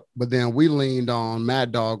walk up, but then we leaned on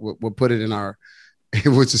Mad Dog. We'll put it in our,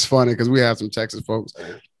 which is funny because we have some Texas folks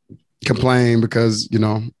complain because,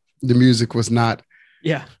 the music was not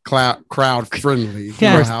crowd friendly.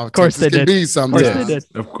 Yeah, how of course Texas they can did. be sometimes.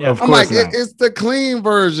 I'm like, it's the clean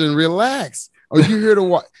version. Relax. Are you here to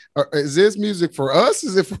watch? Is this music for us?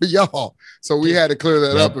 Is it for y'all? So we had to clear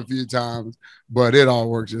that up a few times, but it all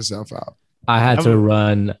works itself out. I had to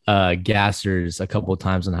run gassers a couple of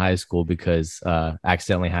times in high school because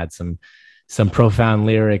accidentally had some profound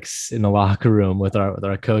lyrics in the locker room with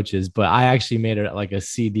our coaches. But I actually made it like a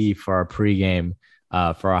CD for our pregame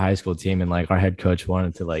for our high school team, and like our head coach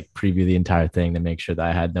wanted to like preview the entire thing to make sure that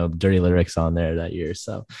I had no dirty lyrics on there that year.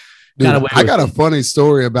 So. Dude, I got a funny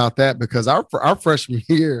story about that because our freshman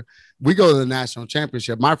year, we go to the national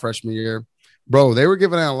championship. My freshman year, bro, they were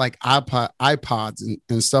giving out like iPods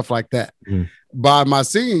and stuff like that. By my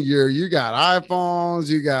senior year, you got iPhones,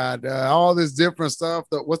 you got all this different stuff.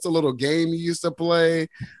 What's the little game you used to play?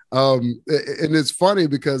 And it's funny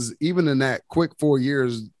because even in that quick 4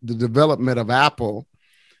 years, the development of Apple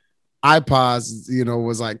iPods,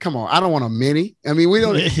 was like, come on, I don't want a mini. I mean,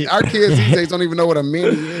 our kids these days don't even know what a mini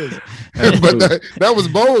is. But that was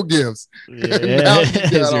bowl gifts. Yeah.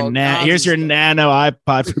 Here's your nano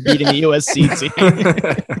iPod for beating the USC team.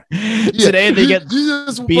 Today they get you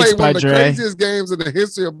just play one of the craziest games in the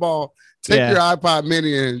history of ball. Take your iPod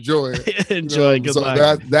mini and enjoy it. Enjoy. Good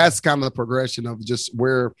luck. That's kind of the progression of just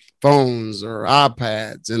where phones or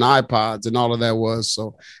iPads and iPods and all of that was.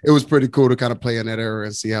 So it was pretty cool to kind of play in that era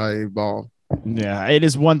and see how it evolved. Yeah, it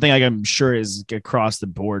is one thing I'm sure is across the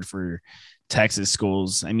board for Texas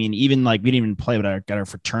schools. I mean, even like we didn't even play, but I got our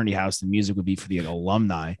fraternity house. The music would be for the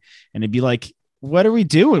alumni, and it'd be like, what are we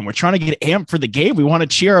doing? We're trying to get amped for the game. We want to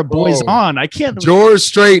cheer our boys on. I can't. George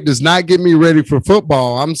Strait does not get me ready for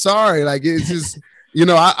football. I'm sorry. Like, it's just,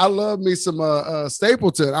 I love me some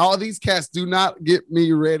Stapleton. All these cats do not get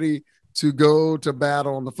me ready to go to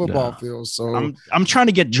battle on the football field. So I'm trying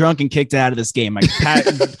to get drunk and kicked out of this game. Like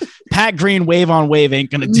Pat Green wave on wave ain't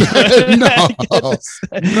gonna do it.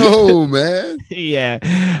 No, man.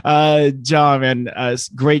 Yeah. John, man,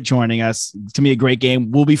 great joining us. To me, a great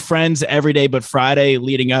game. We'll be friends every day but Friday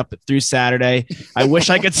leading up through Saturday. I wish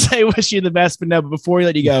I could say wish you the best, but no, but before we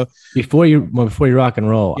let you go. Before you rock and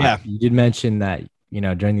roll, yeah. You did mention that,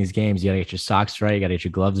 during these games, you gotta get your socks right, you gotta get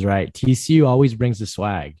your gloves right. TCU always brings the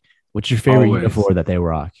swag. What's your favorite uniform that they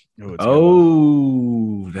rock? That's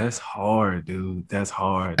hard, dude. That's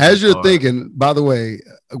hard. As you're thinking, by the way,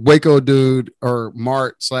 Waco dude or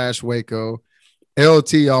Mart/Waco,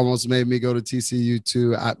 LT almost made me go to TCU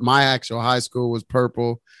too. My actual high school was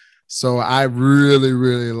purple, so I really,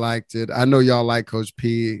 really liked it. I know y'all like Coach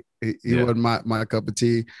P. He wasn't my cup of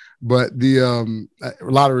tea, but a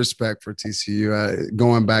lot of respect for TCU.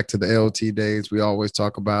 Going back to the LT days, we always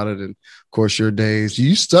talk about it, and of course your days.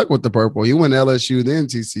 You stuck with the purple. You went LSU then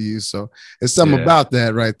TCU, so it's something about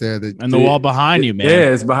that right there. And the wall behind you, man.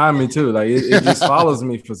 Yeah, it's behind me too. Like it just follows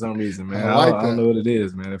me for some reason, man. I don't know what it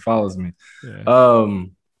is, man. It follows me. Yeah.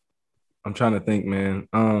 I'm trying to think,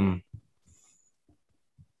 man.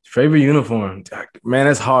 Favorite uniform, man,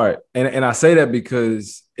 it's hard. And I say that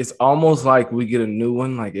because it's almost like we get a new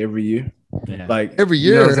one like every year. Yeah. Like every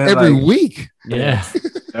year, every week. Yeah.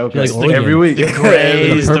 Okay. Like every week. The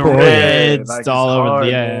grays, the reds, like, it's all over.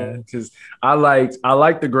 Yeah. Because I liked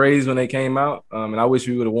the grays when they came out. And I wish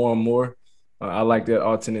we would have worn more. I like that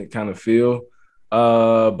alternate kind of feel.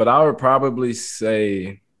 But I would probably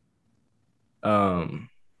say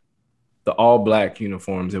the all black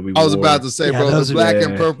uniforms that we wore. I was about to say, bro, the black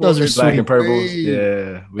and purple. Those are black and purples.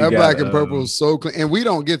 Yeah. That black and purple is so clean. And we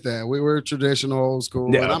don't get that. We're traditional, old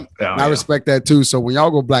school. Yeah, and I respect that too. So when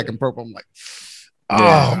y'all go black and purple, I'm like,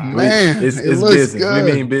 man, it's business. Good.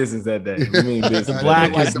 We mean business that day. We mean business.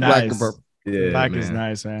 Black is nice. Black and purple. Yeah, black is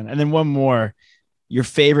nice, man. And then one more. Your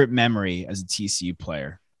favorite memory as a TCU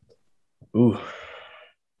player? Ooh,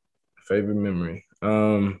 favorite memory.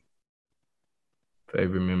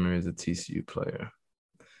 Favorite memory as a TCU player.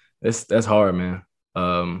 That's hard, man.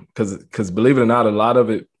 Because believe it or not, a lot of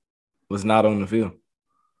it was not on the field.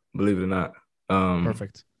 Believe it or not.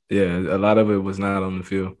 Perfect. Yeah, a lot of it was not on the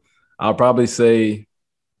field. I'll probably say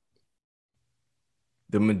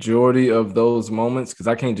the majority of those moments, because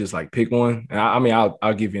I can't just like pick one. I mean,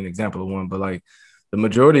 I'll give you an example of one, but like the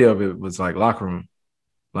majority of it was like locker room,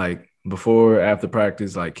 like before, after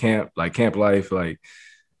practice, like camp life, like.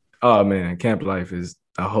 Oh man, camp life is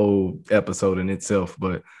a whole episode in itself.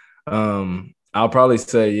 But I'll probably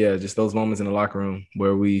say, just those moments in the locker room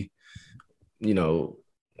where we,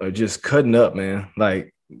 are just cutting up, man.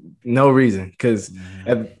 Like no reason. Because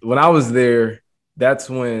when I was there, that's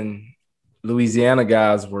when Louisiana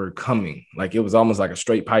guys were coming. Like it was almost like a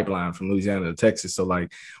straight pipeline from Louisiana to Texas. So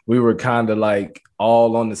like we were kind of like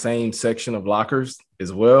all on the same section of lockers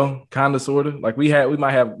as well, kind of, sort of. Like we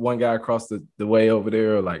might have one guy across the way over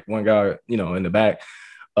there, or like one guy, in the back.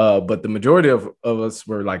 But the majority of us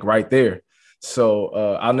were like right there.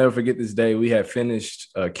 So I'll never forget this day. We had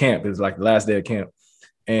finished camp. It was like the last day of camp.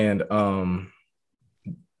 And,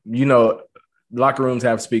 locker rooms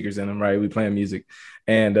have speakers in them, right? We playing music.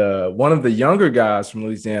 And one of the younger guys from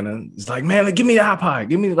Louisiana is like, man, like, give me the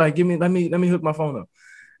iPod. Let me hook my phone up.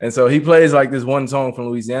 And so he plays like this one song from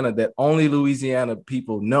Louisiana that only Louisiana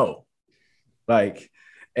people know. Like,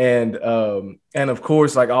 and of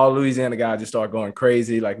course, like all Louisiana guys just start going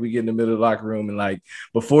crazy. Like we get in the middle of the locker room and like,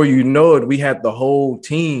 before you know it, we had the whole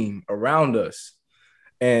team around us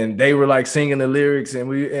and they were like singing the lyrics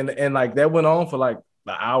and like that went on for like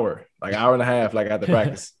an hour and a half, like after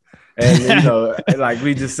practice. And, like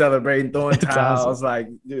we just celebrating, throwing towels,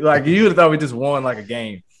 awesome. like you would have thought we just won like a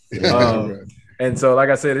game. And so, like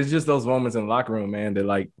I said, it's just those moments in the locker room, man, that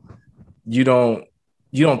like you don't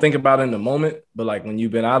you don't think about it in the moment, but like when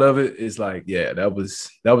you've been out of it, it's like, yeah, those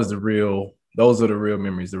are the real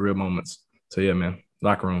memories, the real moments. So yeah, man,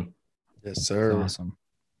 locker room. Yes, sir. That's awesome.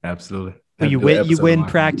 Absolutely. Well, you win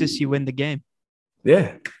practice, you win the game.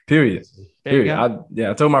 Yeah. Period. There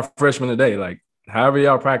I told my freshmen today, like, however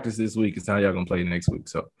y'all practice this week is how y'all gonna play next week.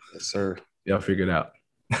 So yes, sir. Y'all figure it out.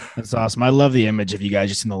 That's awesome. I love the image of you guys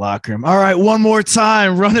just in the locker room. All right, one more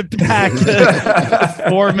time, run it back.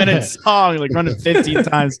 4 minutes song, like run it 15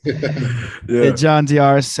 times. Yeah. John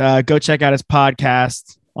Diarra, go check out his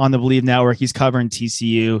podcast on the Believe Network. He's covering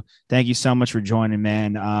TCU. Thank you so much for joining,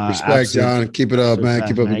 man. Respect, John. Keep it up, man.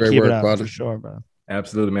 Keep up the great work, brother. For sure, bro.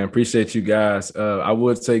 Absolutely, man. Appreciate you guys. I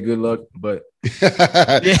would say good luck, but let's keep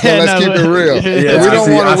it real. Yeah, we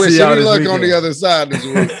don't want to wish any luck on the other side this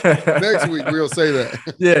week. Next week, we'll say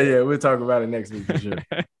that. Yeah. We'll talk about it next week for sure.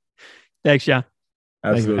 Thanks, John.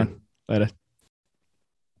 Absolutely. Thanks, later.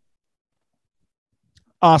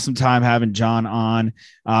 Awesome time having John on.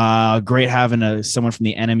 Great having someone from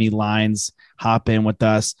the enemy lines hop in with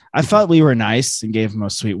us. I felt we were nice and gave him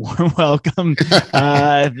a sweet warm welcome.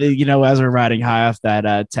 As we're riding high off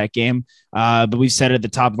that Tech game. But we said at the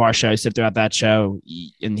top of our show, he said throughout that show,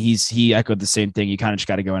 and he echoed the same thing. You kind of just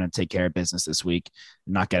got to go in and take care of business this week,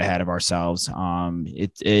 not get ahead of ourselves. Quan,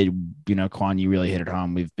 you really hit it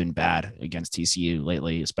home. We've been bad against TCU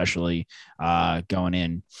lately, especially going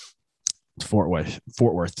in Fort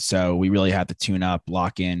Worth. So we really have to tune up,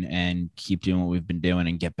 lock in, and keep doing what we've been doing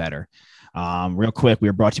and get better. Real quick, we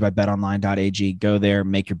are brought to you by betonline.ag. Go there,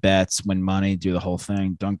 make your bets, win money, do the whole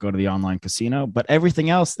thing. Don't go to the online casino, but everything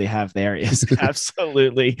else they have there is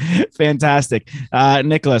absolutely fantastic.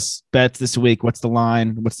 Nicholas, bets this week. What's the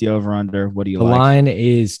line? What's the over under? What do you like? The line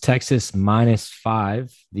is Texas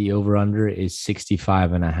 -5. The over under is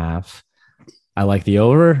 65.5. I like the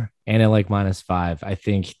over and I like -5. I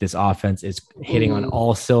think this offense is hitting on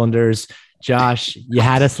all cylinders. Josh, you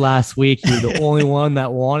had us last week. You're the only one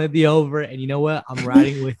that wanted the over. And you know what? I'm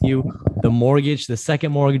riding with you. The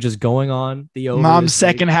second mortgage is going on the over. Mom's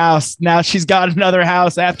second house. Now she's got another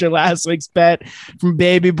house after last week's bet from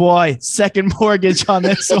baby boy. Second mortgage on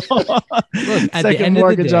this one. Look, second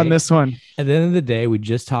mortgage on this one. At the end of the day, we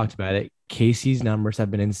just talked about it. Casey's numbers have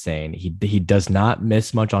been insane. He does not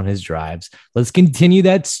miss much on his drives. Let's continue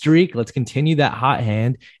that streak. Let's continue that hot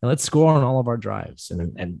hand, and let's score on all of our drives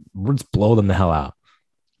and let's blow them the hell out.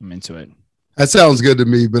 I'm into it. That sounds good to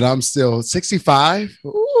me, but I'm still 65.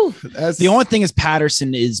 Ooh, that's the only thing is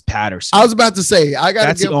Patterson is Patterson. I was about to say I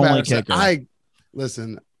got to give Patterson.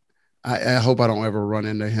 Listen. I hope I don't ever run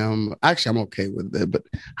into him. Actually, I'm okay with it, but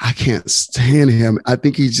I can't stand him. I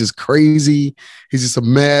think he's just crazy. He's just a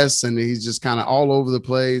mess, and he's just kind of all over the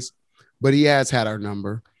place. But he has had our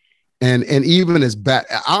number. And even as bad,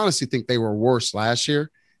 I honestly think they were worse last year.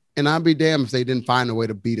 And I'd be damned if they didn't find a way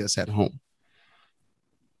to beat us at home.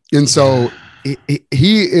 And so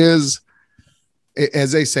he is,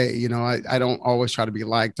 as they say, I don't always try to be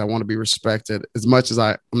liked. I want to be respected. As much as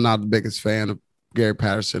I'm not the biggest fan of Gary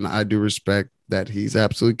Patterson, I do respect that he's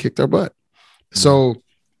absolutely kicked our butt. So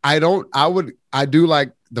I do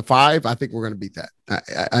like the 5. I think we're going to beat that.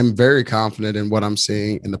 I'm very confident in what I'm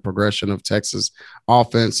seeing in the progression of Texas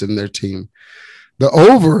offense and their team. The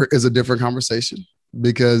over is a different conversation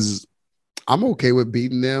because I'm okay with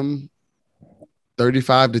beating them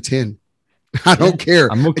 35-10. I don't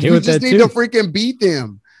care. I'm okay with that too. We just need to freaking beat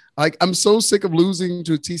them. Like, I'm so sick of losing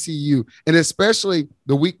to TCU, and especially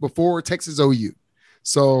the week before Texas OU.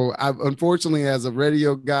 So unfortunately, as a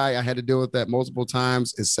radio guy, I had to deal with that multiple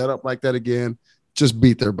times. It's set up like that again. Just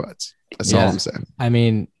beat their butts. That's all I'm saying. I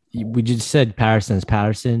mean, we just said Patterson's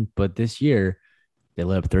Patterson, but this year they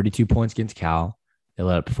let up 32 points against Cal. They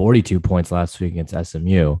let up 42 points last week against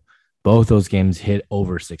SMU. Both those games hit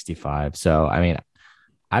over 65. So, I mean,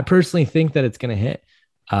 I personally think that it's going to hit.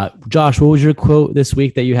 Josh, what was your quote this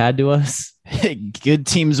week that you had to us? Good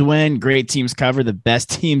teams win, great teams cover, the best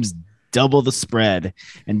teams double the spread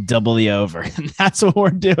and double the over. And that's what we're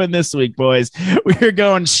doing this week, boys. We're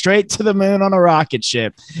going straight to the moon on a rocket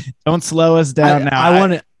ship. Don't slow us down now. I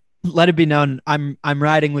want to let it be known I'm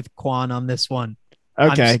riding with Quan on this one.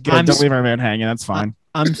 Okay, good. Don't leave our man hanging. That's fine.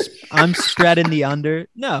 I'm spreading the under.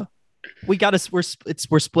 No, we're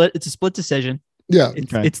split. It's a split decision. Yeah,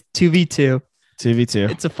 it's 2v2.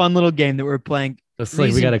 2v2. It's a fun little game that we're playing. Looks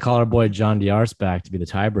like we got to call our boy John Diarra back to be the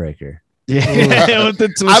tiebreaker. Yeah,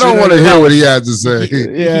 I don't want to hear what he has to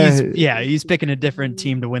say. He's picking a different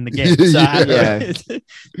team to win the game. So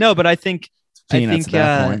no, but I think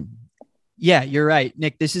you're right,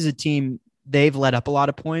 Nick. This is a team, they've let up a lot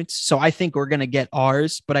of points, so I think we're going to get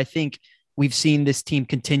ours. But I think we've seen this team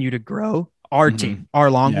continue to grow. Our team, our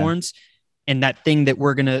Longhorns, And that thing that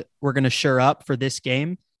we're gonna shore up for this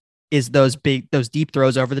game is those deep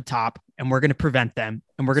throws over the top, and we're going to prevent them,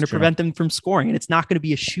 and we're going to prevent them from scoring. And it's not going to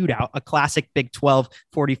be a shootout, a classic Big 12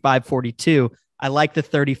 45-42. I like the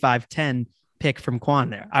 35-10 pick from Quan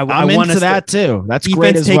there. I'm into that too. That's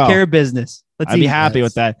great as well. Take care of business. I'd be happy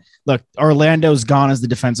with that. Look, Orlando's gone as the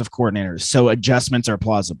defensive coordinator, so adjustments are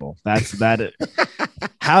plausible. That's that.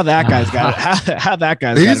 How that guy's got it. How that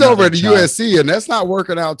guy's he's over at the USC, and that's not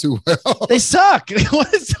working out too well. They suck.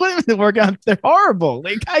 What is working out? They're horrible.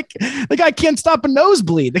 The guy can't stop a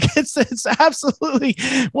nosebleed. It's absolutely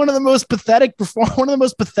one of the most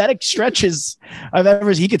pathetic stretches I've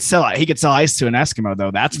ever. He could sell ice to an Eskimo,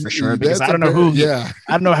 though. That's for sure. Because I don't know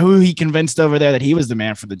who he convinced over there that he was the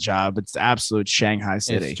man for the job. It's absolute Shanghai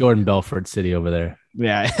City. It's Jordan Belfort City over there.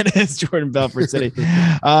 Yeah, it is Jordan Belfort City.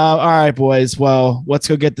 All right, boys. Well, let's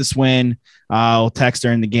go get this win. We'll text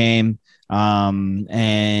during the game.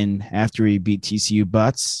 And after we beat TCU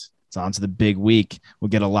butts, it's on to the big week. We'll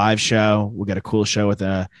get a live show. We'll get a cool show with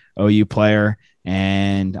a OU player.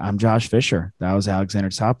 And I'm Josh Fisher. That was Alexander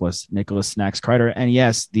Topoulos, Nicholas Snacks Kreider, and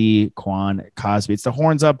yes, the Quan Cosby. It's the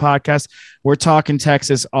Horns Up podcast. We're talking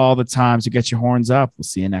Texas all the time, so get your horns up. We'll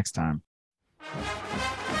see you next time.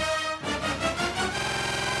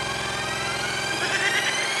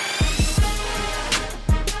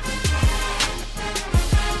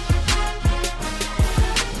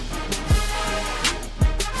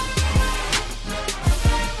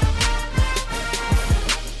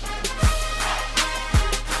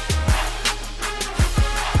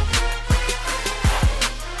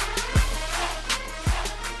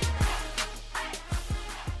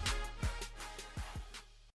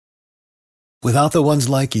 Without the ones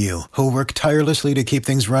like you, who work tirelessly to keep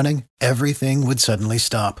things running, everything would suddenly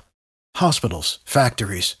stop. Hospitals,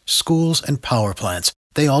 factories, schools, and power plants,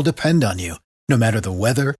 they all depend on you. No matter the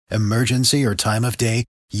weather, emergency, or time of day,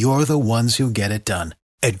 you're the ones who get it done.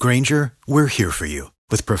 At Grainger, we're here for you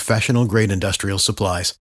with professional-grade industrial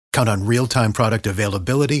supplies. Count on real-time product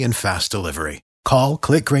availability and fast delivery. Call,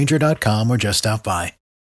 click Grainger.com, or just stop by.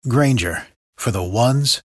 Grainger, for the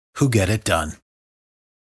ones who get it done.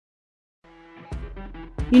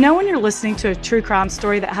 You know when you're listening to a true crime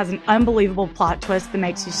story that has an unbelievable plot twist that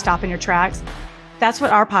makes you stop in your tracks? That's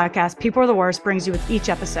what our podcast, People Are the Worst, brings you with each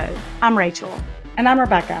episode. I'm Rachel. And I'm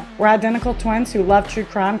Rebecca. We're identical twins who love true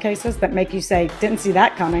crime cases that make you say, didn't see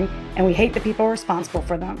that coming, and we hate the people responsible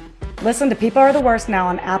for them. Listen to People Are the Worst now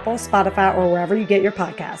on Apple, Spotify, or wherever you get your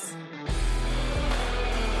podcasts.